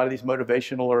phrase, a lot of these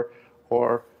motivational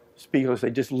or speakers,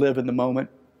 they just live in the moment.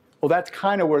 Well, that's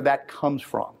kind of where that comes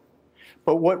from.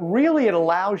 But what really it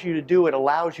allows you to do, it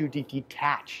allows you to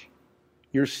detach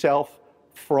yourself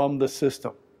from the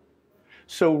system.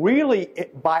 So really,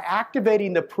 by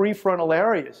activating the prefrontal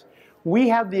areas, we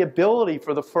have the ability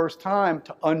for the first time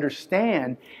to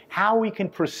understand how we can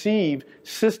perceive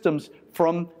systems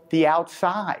from the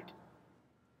outside.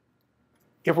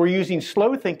 If we're using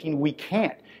slow thinking, we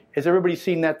can't. Has everybody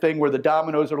seen that thing where the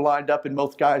dominoes are lined up and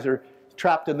most guys are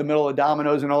trapped in the middle of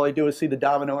dominoes and all they do is see the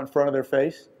domino in front of their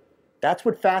face? That's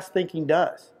what fast thinking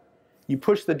does. You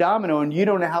push the domino and you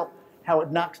don't know how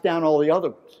it knocks down all the other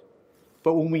ones.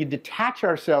 But when we detach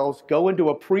ourselves, go into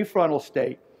a prefrontal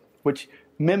state, which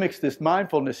mimics this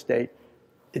mindfulness state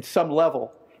at some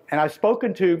level. And I've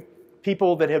spoken to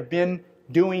people that have been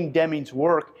doing Deming's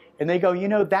work, and they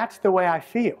go, that's the way I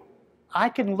feel. I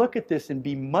can look at this and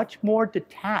be much more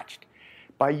detached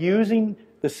by using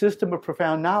the system of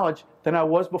profound knowledge than I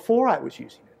was before I was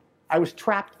using it. I was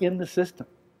trapped in the system.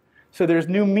 So there's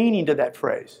new meaning to that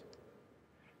phrase.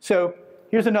 So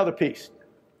here's another piece.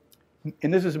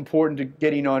 And this is important to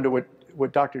getting on to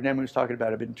what Dr. Deming was talking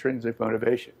about intrinsic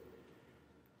motivation.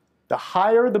 The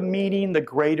higher the meaning, the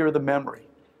greater the memory.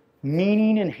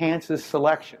 Meaning enhances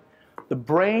selection. The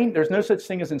brain, there's no such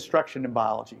thing as instruction in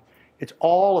biology. It's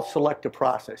all a selective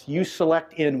process. You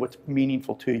select in what's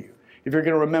meaningful to you. If you're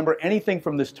going to remember anything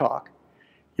from this talk,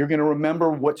 you're going to remember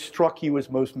what struck you as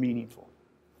most meaningful.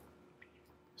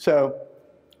 So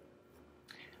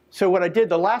what I did,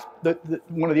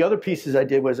 one of the other pieces I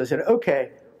did was I said,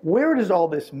 okay, where does all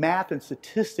this math and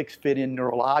statistics fit in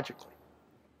neurologically?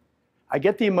 I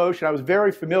get the emotion. I was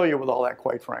very familiar with all that,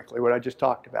 quite frankly, what I just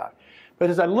talked about. But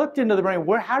as I looked into the brain,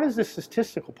 how does the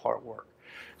statistical part work?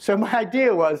 So my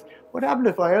idea was, what happened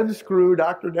if I unscrewed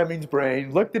Dr. Deming's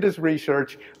brain, looked at his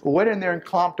research, went in there and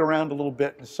clomped around a little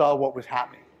bit and saw what was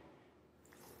happening?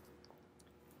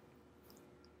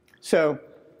 So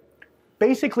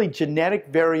basically genetic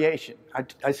variation.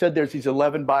 I said there's these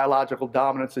 11 biological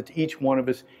dominants that each one of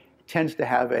us tends to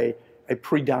have a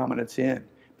predominance in.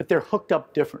 But they're hooked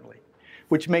up differently,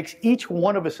 which makes each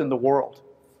one of us in the world.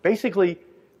 Basically,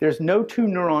 there's no two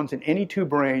neurons in any two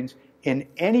brains in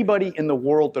anybody in the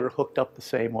world that are hooked up the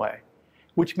same way,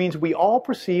 which means we all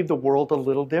perceive the world a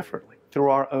little differently through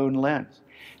our own lens.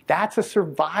 That's a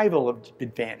survival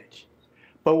advantage.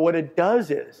 But what it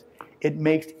does is it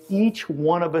makes each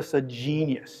one of us a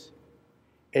genius.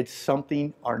 It's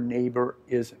something our neighbor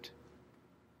isn't.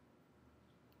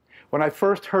 When I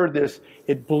first heard this,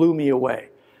 it blew me away.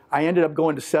 I ended up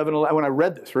going to 7-Eleven. When I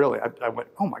read this, really, I went,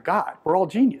 oh my God, we're all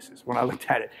geniuses when I looked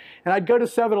at it. And I'd go to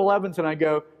 7-Elevens and I'd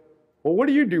go, well, what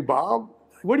do you do, Bob?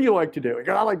 What do you like to do? He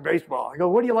goes, I like baseball. I go,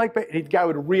 what do you like? And the guy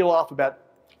would reel off about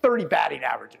 30 batting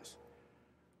averages.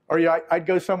 Or I'd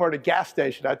go somewhere at a gas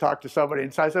station. I'd talk to somebody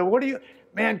and so I said, what do you,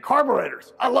 man,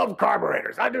 carburetors. I love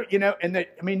carburetors. I do, you know, and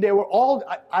they were all,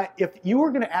 if you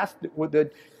were going to ask what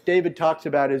David talks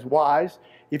about is wise,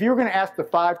 if you were going to ask the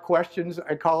 5 questions,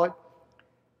 I call it,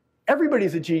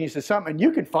 everybody's a genius at something, and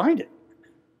you can find it.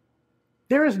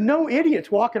 There is no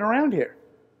idiots walking around here.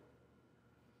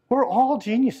 We're all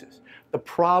geniuses. The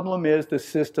problem is the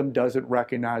system doesn't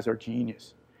recognize our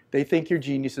genius. They think your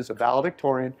genius is a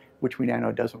valedictorian, which we now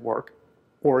know doesn't work,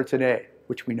 or it's an A,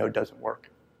 which we know doesn't work.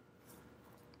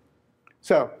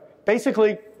 So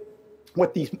basically,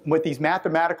 what these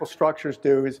mathematical structures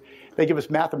do is they give us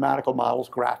mathematical models,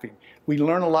 graphing. We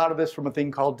learn a lot of this from a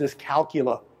thing called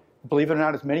dyscalculia. Believe it or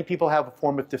not, as many people have a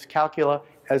form of dyscalculia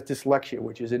as dyslexia,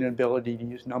 which is an inability to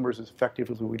use numbers as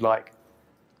effectively as we'd like.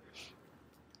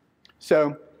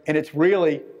 So, and it's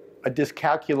really a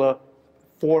dyscalculia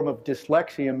form of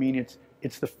dyslexia, meaning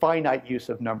it's the finite use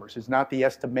of numbers. It's not the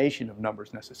estimation of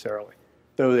numbers necessarily,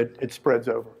 though it spreads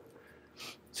over.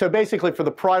 So basically, for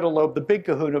the parietal lobe, the big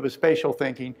kahuna of spatial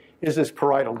thinking is this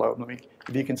parietal lobe.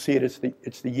 If you can see it,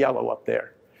 it's the yellow up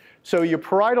there. So your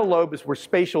parietal lobe is where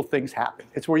spatial things happen.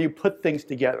 It's where you put things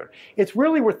together. It's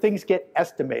really where things get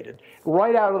estimated.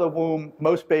 Right out of the womb,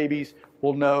 most babies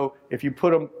will know if you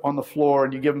put them on the floor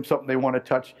and you give them something they want to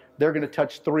touch, they're going to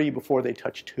touch 3 before they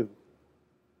touch 2.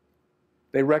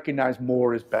 They recognize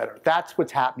more is better. That's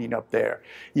what's happening up there.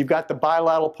 You've got the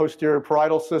bilateral posterior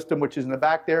parietal system, which is in the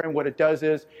back there, and what it does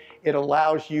is it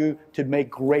allows you to make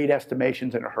great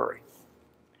estimations in a hurry.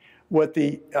 What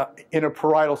the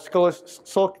interparietal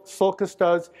sulcus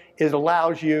does is it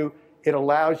allows you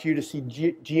to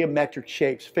see geometric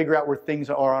shapes, figure out where things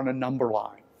are on a number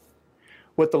line.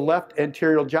 What the left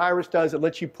anterior gyrus does, it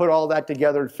lets you put all that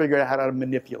together and figure out how to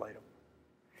manipulate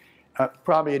them.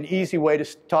 Probably an easy way to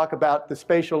talk about the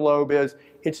spatial lobe is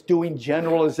it's doing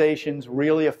generalizations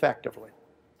really effectively.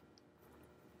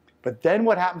 But then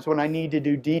what happens when I need to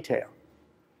do detail?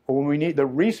 Or when the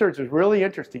research is really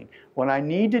interesting. When I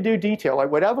need to do detail,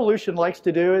 like what evolution likes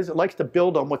to do is it likes to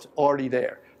build on what's already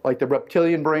there. Like the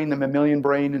reptilian brain, the mammalian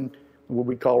brain, and what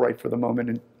we call right for the moment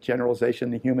in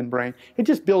generalization, the human brain. It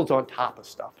just builds on top of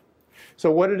stuff. So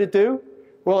what did it do?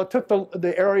 Well, it took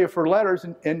the area for letters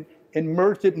and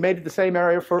merged it and made it the same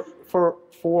area for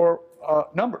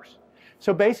numbers.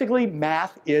 So basically,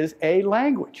 math is a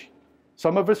language.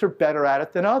 Some of us are better at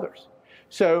it than others.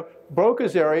 So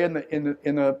Broca's area in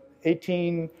the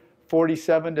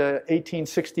 1847 to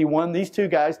 1861, these two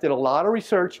guys did a lot of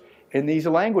research in these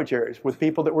language areas with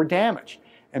people that were damaged.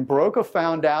 And Broca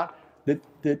found out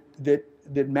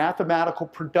that mathematical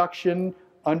production,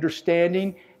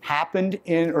 understanding happened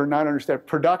in, or not understand,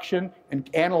 production and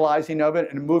analyzing of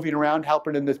it and moving around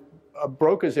happened in this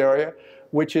Broca's area,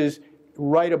 which is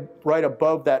right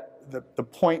above that, the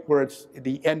point where it's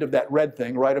the end of that red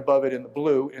thing, right above it in the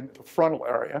blue, in the frontal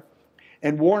area.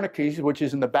 And Wernicke's, which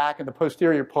is in the back and the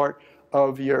posterior part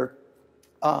of your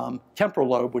temporal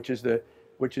lobe, which is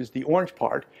the orange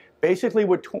part. Basically,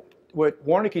 what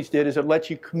Wernicke's did is it lets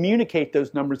you communicate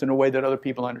those numbers in a way that other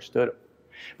people understood them.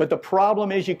 But the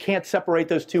problem is you can't separate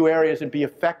those two areas and be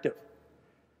effective.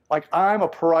 Like, I'm a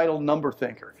parietal number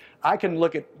thinker. I can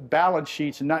look at balance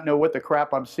sheets and not know what the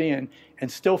crap I'm seeing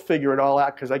and still figure it all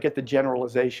out because I get the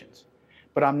generalizations.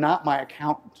 But I'm not my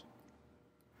accountant.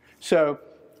 So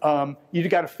you've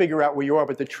got to figure out where you are.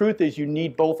 But the truth is you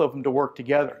need both of them to work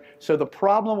together. So the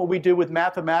problem, what we do with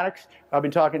mathematics, I've been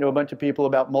talking to a bunch of people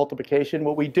about multiplication.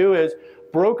 What we do is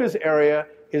Broca's area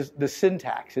is the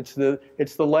syntax. It's the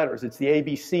letters. It's the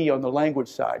ABC on the language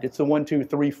side. It's the 1, 2,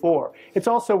 3, 4. It's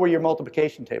also where your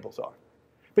multiplication tables are.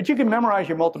 But you can memorize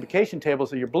your multiplication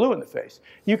tables so you're blue in the face.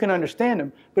 You can understand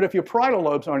them, but if your parietal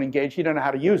lobes aren't engaged, you don't know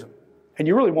how to use them. And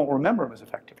you really won't remember them as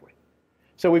effectively.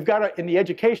 So we've got to, in the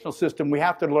educational system, we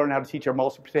have to learn how to teach our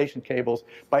multiplication tables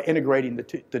by integrating the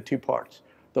two parts,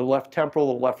 the left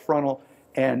temporal, the left frontal,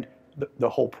 and the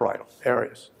whole parietal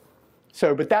areas.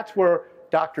 So, but that's where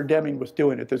Dr. Deming was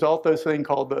doing it. There's also this thing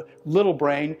called the little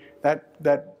brain, that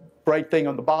bright thing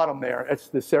on the bottom there. It's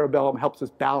the cerebellum, helps us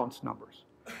balance numbers.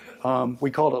 We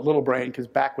called it little brain because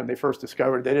back when they first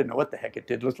discovered it, they didn't know what the heck it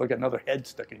did. It looked like another head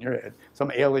stuck in your head,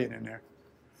 some alien in there.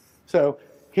 So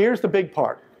here's the big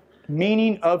part.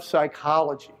 Meaning of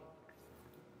psychology.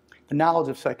 The knowledge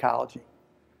of psychology.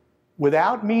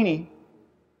 Without meaning,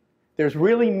 there's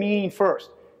really meaning first.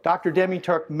 Dr. Deming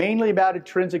talked mainly about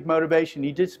intrinsic motivation.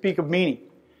 He did speak of meaning.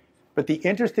 But the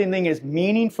interesting thing is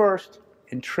meaning first,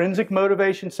 intrinsic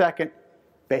motivation second,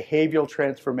 behavioral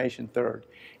transformation third.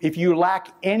 If you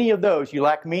lack any of those, you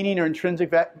lack meaning or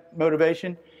intrinsic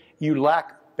motivation, you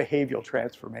lack behavioral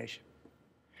transformation.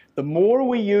 The more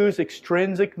we use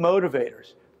extrinsic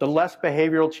motivators, the less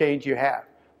behavioral change you have.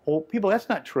 Well, people, that's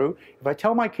not true. If I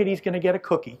tell my kid he's going to get a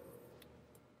cookie,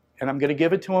 and I'm going to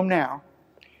give it to him now,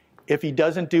 if he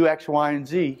doesn't do X, Y, and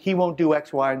Z, he won't do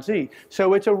X, Y, and Z.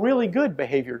 So it's a really good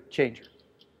behavior changer.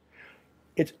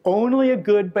 It's only a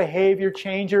good behavior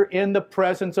changer in the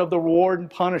presence of the reward and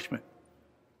punishment.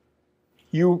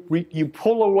 You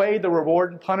pull away the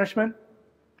reward and punishment,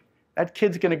 that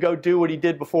kid's going to go do what he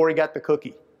did before he got the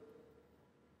cookie.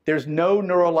 There's no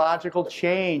neurological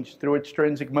change through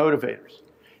extrinsic motivators.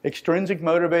 Extrinsic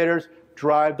motivators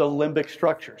drive the limbic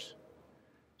structures.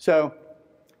 So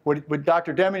what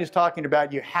Dr. Deming is talking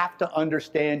about, you have to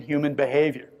understand human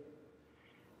behavior.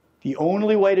 The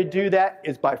only way to do that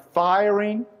is by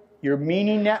firing your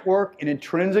meaning network and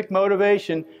intrinsic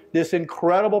motivation, this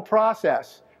incredible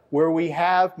process where we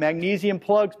have magnesium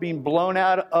plugs being blown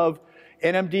out of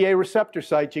NMDA receptor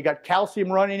sites. You got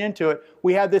calcium running into it.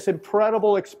 We have this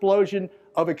incredible explosion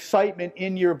of excitement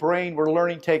in your brain where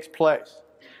learning takes place.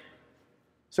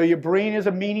 So your brain is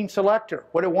a meaning selector.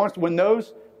 What it wants, when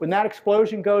that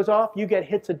explosion goes off, you get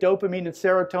hits of dopamine and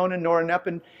serotonin,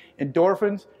 norepinephrine,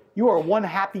 endorphins. You are one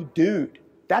happy dude.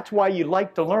 That's why you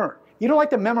like to learn. You don't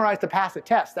like to memorize to pass a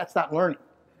test. That's not learning.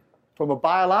 From a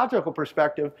biological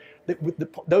perspective,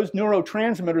 those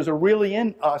neurotransmitters are really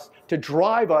in us to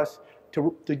drive us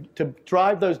to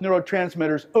drive those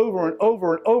neurotransmitters over and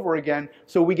over and over again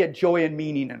so we get joy and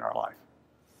meaning in our life.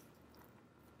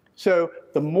 So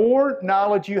the more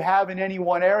knowledge you have in any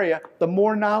one area, the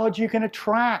more knowledge you can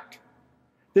attract.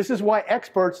 This is why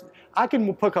experts, I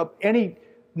can pick up any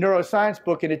neuroscience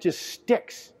book and it just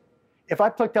sticks. If I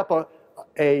picked up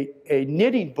a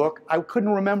knitting book, I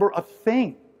couldn't remember a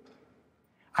thing.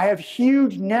 I have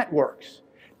huge networks.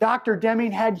 Dr.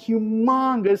 Deming had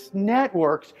humongous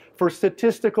networks for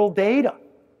statistical data.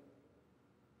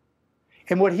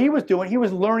 And what he was doing, he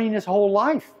was learning his whole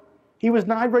life.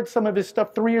 I read some of his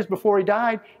stuff 3 years before he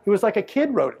died. He was like a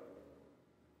kid wrote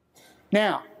it.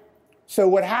 Now, so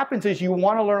what happens is you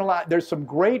want to learn a lot. There's some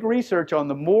great research on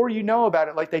the more you know about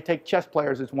it, like they take chess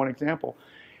players as one example.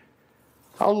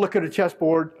 I'll look at a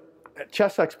chessboard, a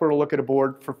chess expert will look at a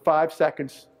board for 5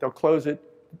 seconds, they'll close it.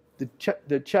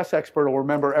 The chess expert will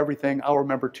remember everything, I'll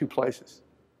remember 2 places.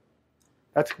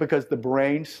 That's because the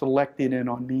brain selected in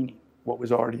on meaning, what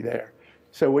was already there.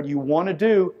 So what you want to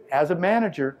do as a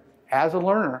manager, as a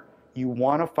learner, you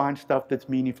want to find stuff that's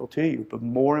meaningful to you, but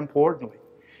more importantly,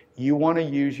 you want to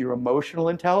use your emotional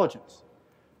intelligence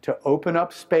to open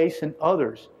up space in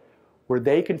others where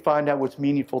they can find out what's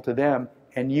meaningful to them,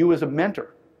 and you as a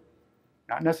mentor,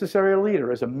 not necessarily a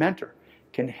leader, as a mentor,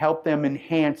 can help them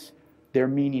enhance their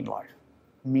meaning life,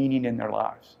 meaning in their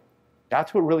lives.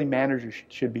 That's what really managers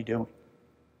should be doing.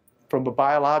 From a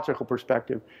biological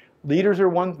perspective, leaders are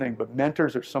one thing, but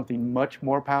mentors are something much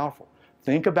more powerful.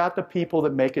 Think about the people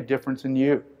that make a difference in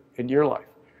you, in your life.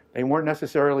 They weren't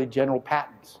necessarily General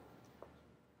Pattons.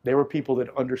 They were people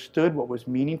that understood what was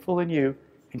meaningful in you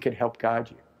and could help guide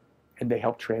you, and they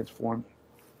helped transform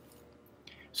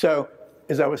you. So,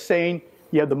 as I was saying,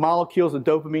 you have the molecules of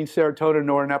dopamine, serotonin,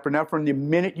 norepinephrine. The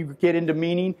minute you get into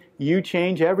meaning, you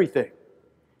change everything.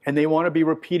 And they want to be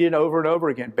repeated over and over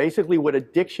again. Basically, what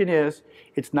addiction is,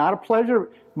 it's not a pleasure.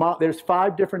 There's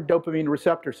 5 different dopamine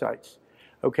receptor sites.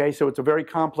 Okay, so it's a very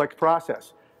complex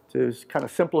process. To kind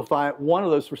of simplify it, one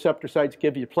of those receptor sites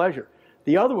give you pleasure.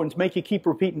 The other ones make you keep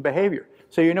repeating behavior.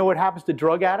 So you know what happens to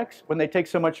drug addicts when they take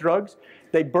so much drugs?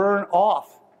 They burn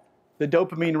off the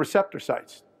dopamine receptor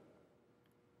sites.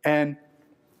 And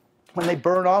when they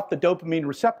burn off the dopamine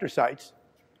receptor sites,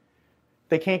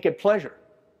 they can't get pleasure.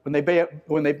 When they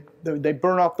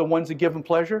burn off the ones that give them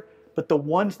pleasure, but the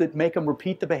ones that make them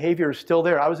repeat the behavior are still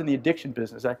there. I was in the addiction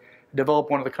business. I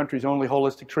developed one of the country's only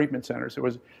holistic treatment centers. It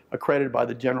was accredited by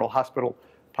the general hospital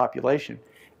population.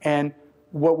 And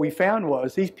what we found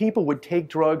was these people would take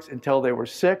drugs until they were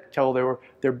sick, till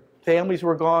their families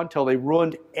were gone, till they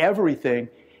ruined everything,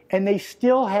 and they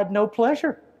still had no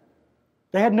pleasure.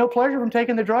 They had no pleasure from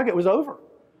taking the drug. It was over.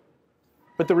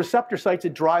 But the receptor sites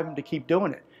would drive them to keep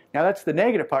doing it. Now that's the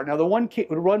negative part. Now the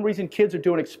one reason kids are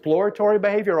doing exploratory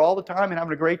behavior all the time and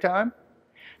having a great time,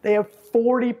 they have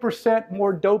 40%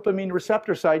 more dopamine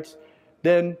receptor sites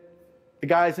than The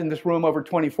guys in this room over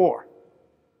 24.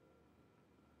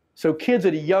 So kids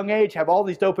at a young age have all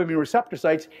these dopamine receptor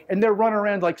sites, and they're running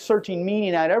around like searching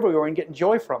meaning out everywhere and getting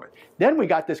joy from it. Then we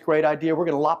got this great idea, we're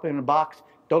going to lock them in a box,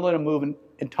 don't let them move,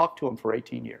 and talk to them for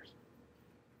 18 years.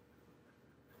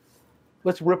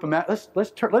 Let's rip them out.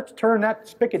 Let's turn that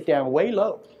spigot down way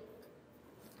low.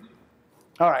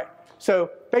 All right,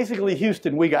 so basically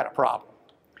Houston, we got a problem.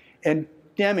 And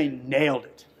Deming nailed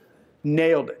it.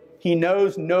 Nailed it. He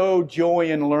knows no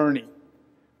joy in learning.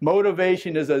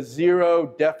 Motivation is a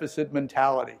zero deficit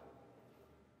mentality.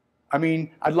 I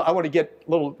mean, I want to get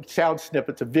little sound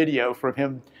snippets of video from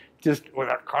him just with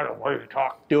that kind of way to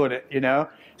talk, doing it, you know,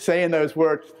 saying those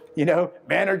words, you know,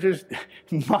 managers,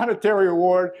 monetary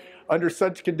reward under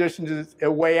such conditions is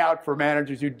a way out for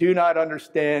managers who do not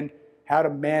understand how to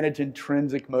manage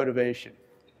intrinsic motivation.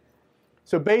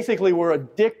 So basically, we're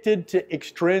addicted to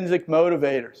extrinsic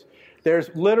motivators. There's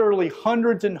literally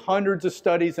hundreds and hundreds of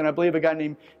studies, and I believe a guy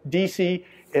named DC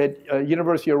at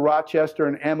University of Rochester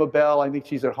and Amabel, I think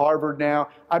she's at Harvard now.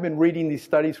 I've been reading these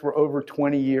studies for over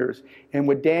 20 years. And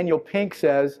what Daniel Pink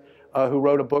says, who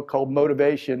wrote a book called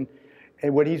Motivation,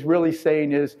 and what he's really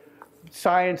saying is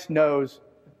science knows,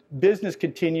 business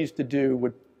continues to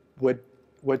do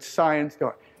what science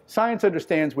does. Science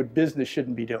understands what business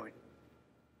shouldn't be doing.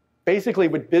 Basically,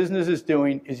 what business is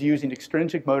doing is using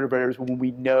extrinsic motivators when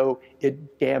we know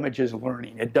it damages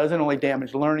learning. It doesn't only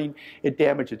damage learning, it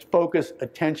damages focus,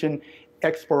 attention,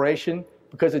 exploration,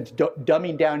 because it's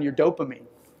dumbing down your dopamine.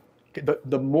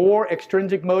 The more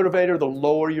extrinsic motivator, the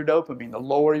lower your dopamine, the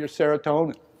lower your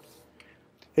serotonin.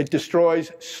 It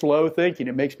destroys slow thinking.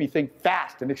 It makes me think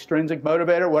fast. An extrinsic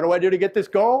motivator, what do I do to get this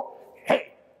goal?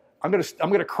 Hey, I'm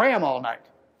gonna cram all night.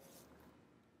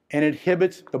 And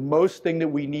inhibits the most thing that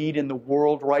we need in the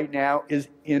world right now is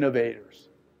innovators.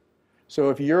 So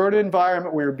if you're in an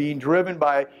environment where you're being driven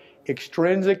by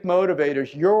extrinsic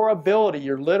motivators, your ability,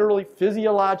 your literally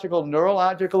physiological,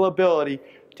 neurological ability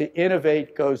to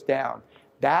innovate goes down.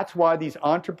 That's why these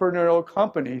entrepreneurial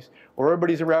companies, where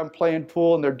everybody's around playing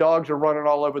pool and their dogs are running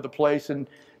all over the place and,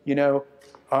 you know,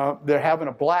 they're having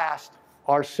a blast,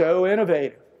 are so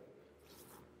innovative.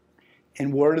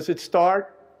 And where does it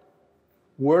start?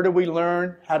 Where do we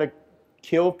learn how to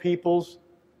kill people's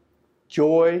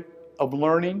joy of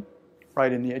learning?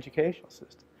 Right in the educational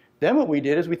system. Then what we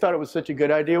did is we thought it was such a good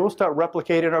idea, we'll start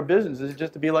replicating our businesses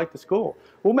just to be like the school.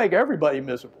 We'll make everybody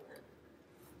miserable.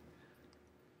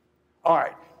 All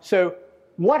right, so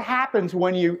what happens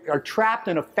when you are trapped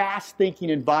in a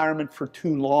fast-thinking environment for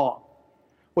too long?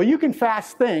 Well, you can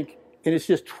fast think, and it's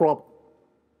just trouble.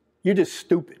 You're just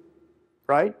stupid,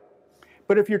 right?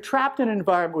 But if you're trapped in an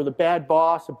environment with a bad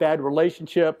boss, a bad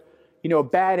relationship, you know, a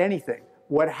bad anything,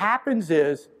 what happens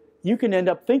is you can end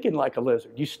up thinking like a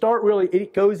lizard. You start really,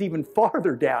 it goes even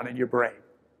farther down in your brain.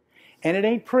 And it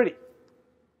ain't pretty.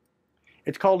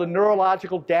 It's called a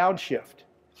neurological downshift.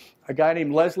 A guy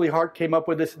named Leslie Hart came up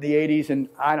with this in the 80s, and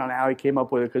I don't know how he came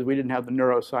up with it because we didn't have the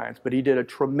neuroscience, but he did a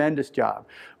tremendous job.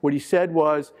 What he said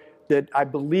was that I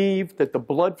believe that the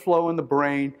blood flow in the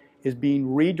brain is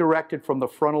being redirected from the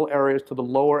frontal areas to the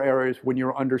lower areas when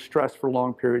you're under stress for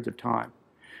long periods of time.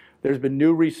 There's been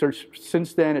new research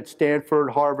since then at Stanford,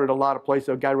 Harvard, a lot of places.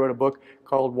 A guy wrote a book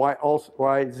called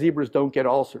Why Zebras Don't Get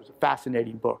Ulcers, a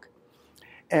fascinating book.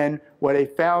 And what they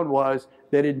found was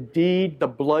that indeed the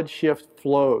blood shift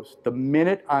flows. The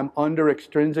minute I'm under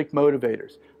extrinsic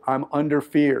motivators, I'm under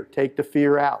fear, take the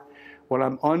fear out. When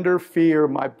I'm under fear,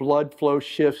 my blood flow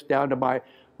shifts down to my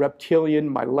reptilian,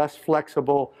 my less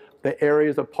flexible, the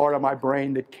areas of part of my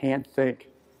brain that can't think.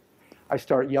 I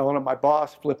start yelling at my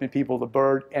boss, flipping people the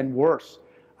bird, and worse.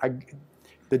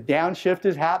 The downshift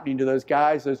is happening to those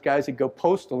guys that go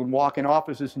postal and walk in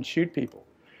offices and shoot people.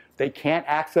 They can't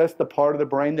access the part of the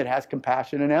brain that has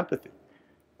compassion and empathy.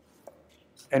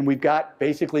 And we've got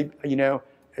basically, you know,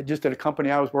 just at a company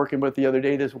I was working with the other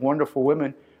day, this wonderful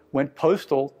woman went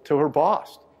postal to her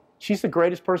boss. She's the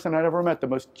greatest person I'd ever met, the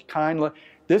most kind.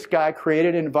 This guy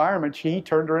created an environment, he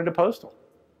turned her into postal.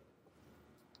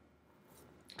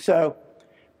 So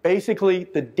basically,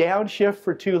 the downshift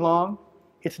for too long,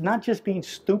 it's not just being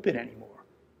stupid anymore.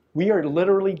 We are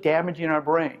literally damaging our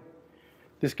brain.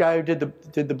 This guy who did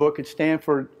the book at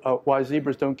Stanford, Why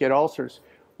Zebras Don't Get Ulcers,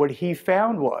 what he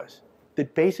found was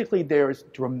that basically there is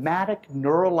dramatic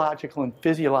neurological and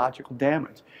physiological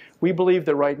damage. We believe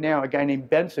that right now, a guy named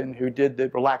Benson, who did the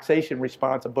relaxation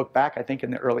response, a book back, I think, in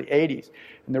the early 80s,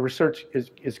 and the research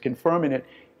is confirming it,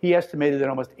 he estimated that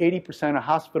almost 80% of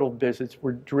hospital visits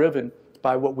were driven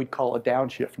by what we call a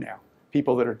downshift now,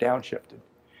 people that are downshifted.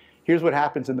 Here's what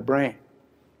happens in the brain.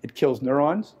 It kills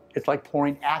neurons. It's like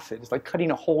pouring acid. It's like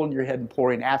cutting a hole in your head and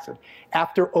pouring acid.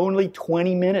 After only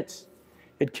 20 minutes,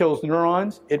 it kills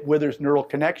neurons. It withers neural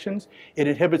connections. It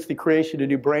inhibits the creation of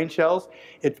new brain cells.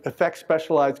 It affects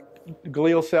specialized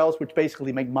glial cells, which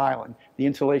basically make myelin, the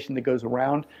insulation that goes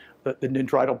around the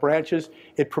dendrital branches.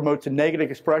 It promotes the negative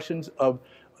expressions of,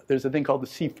 there's a thing called the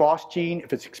C-FOS gene.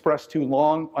 If it's expressed too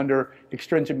long under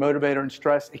extrinsic motivator and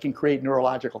stress, it can create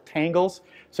neurological tangles,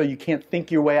 so you can't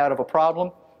think your way out of a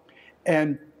problem.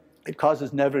 And it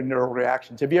causes negative neural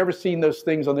reactions. Have you ever seen those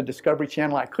things on the Discovery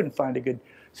Channel? I couldn't find a good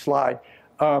slide.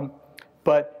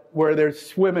 But where they're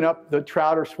swimming up, the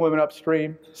trout are swimming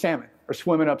upstream, salmon are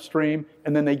swimming upstream,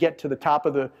 and then they get to the top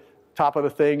of the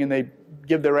thing and they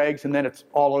give their eggs, and then it's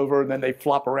all over, and then they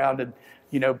flop around, and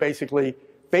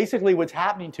basically what's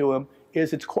happening to them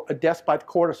is it's a death by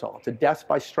cortisol. It's a death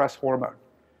by stress hormone.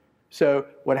 So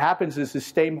what happens is the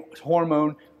same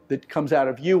hormone that comes out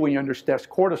of you when you're under stress,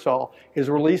 cortisol, is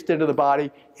released into the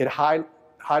body at high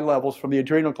levels from the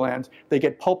adrenal glands. They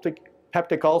get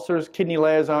peptic ulcers, kidney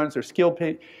liaisons, their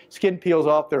skin peels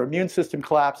off, their immune system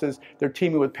collapses, they're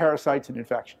teeming with parasites and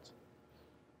infections.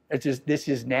 This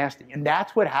is nasty. And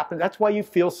that's what happens. That's why you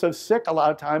feel so sick a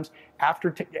lot of times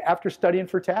after studying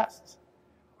for tests.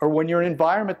 Or when you're in an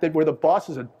environment where the boss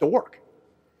is a dork.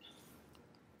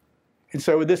 And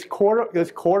so this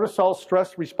cortisol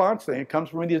stress response thing, it comes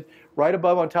from right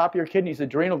above on top of your kidneys,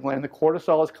 adrenal gland. The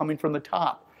cortisol is coming from the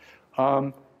top,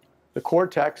 the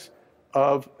cortex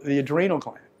of the adrenal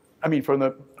gland. I mean, from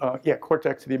the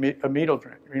cortex of the adrenal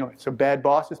gland. So bad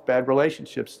bosses, bad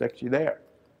relationships sticks you there.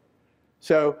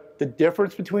 So the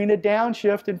difference between a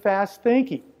downshift and fast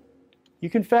thinking, you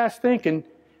can fast think and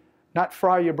not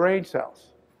fry your brain cells.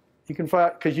 You can fry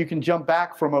because you can jump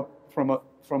back from a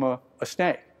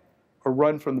snake or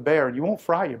run from the bear, and you won't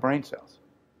fry your brain cells.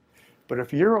 But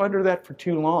if you're under that for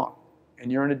too long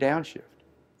and you're in a downshift,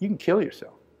 you can kill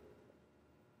yourself.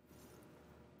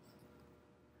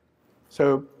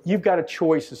 So you've got a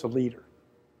choice as a leader.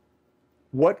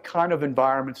 What kind of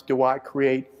environments do I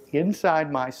create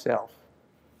inside myself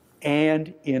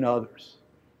and in others?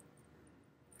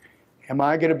 Am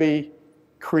I going to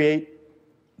create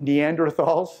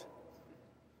Neanderthals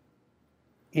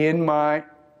in my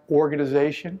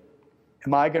organization?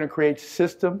 Am I going to create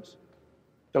systems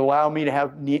that allow me to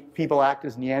have people act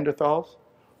as Neanderthals?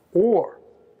 Or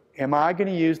am I going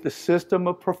to use the system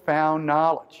of profound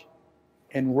knowledge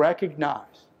and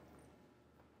recognize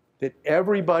that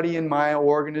everybody in my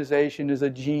organization is a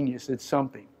genius at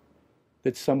something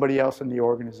that somebody else in the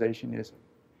organization isn't?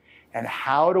 And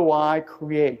how do I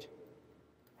create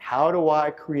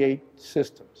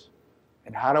systems?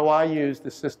 And how do I use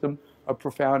the system of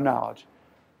profound knowledge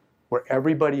where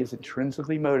everybody is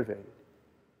intrinsically motivated?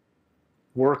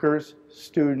 Workers,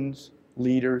 students,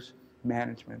 leaders,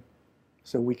 management,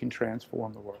 so we can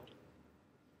transform the world.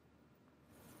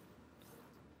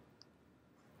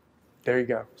 There you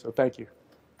go. So thank you.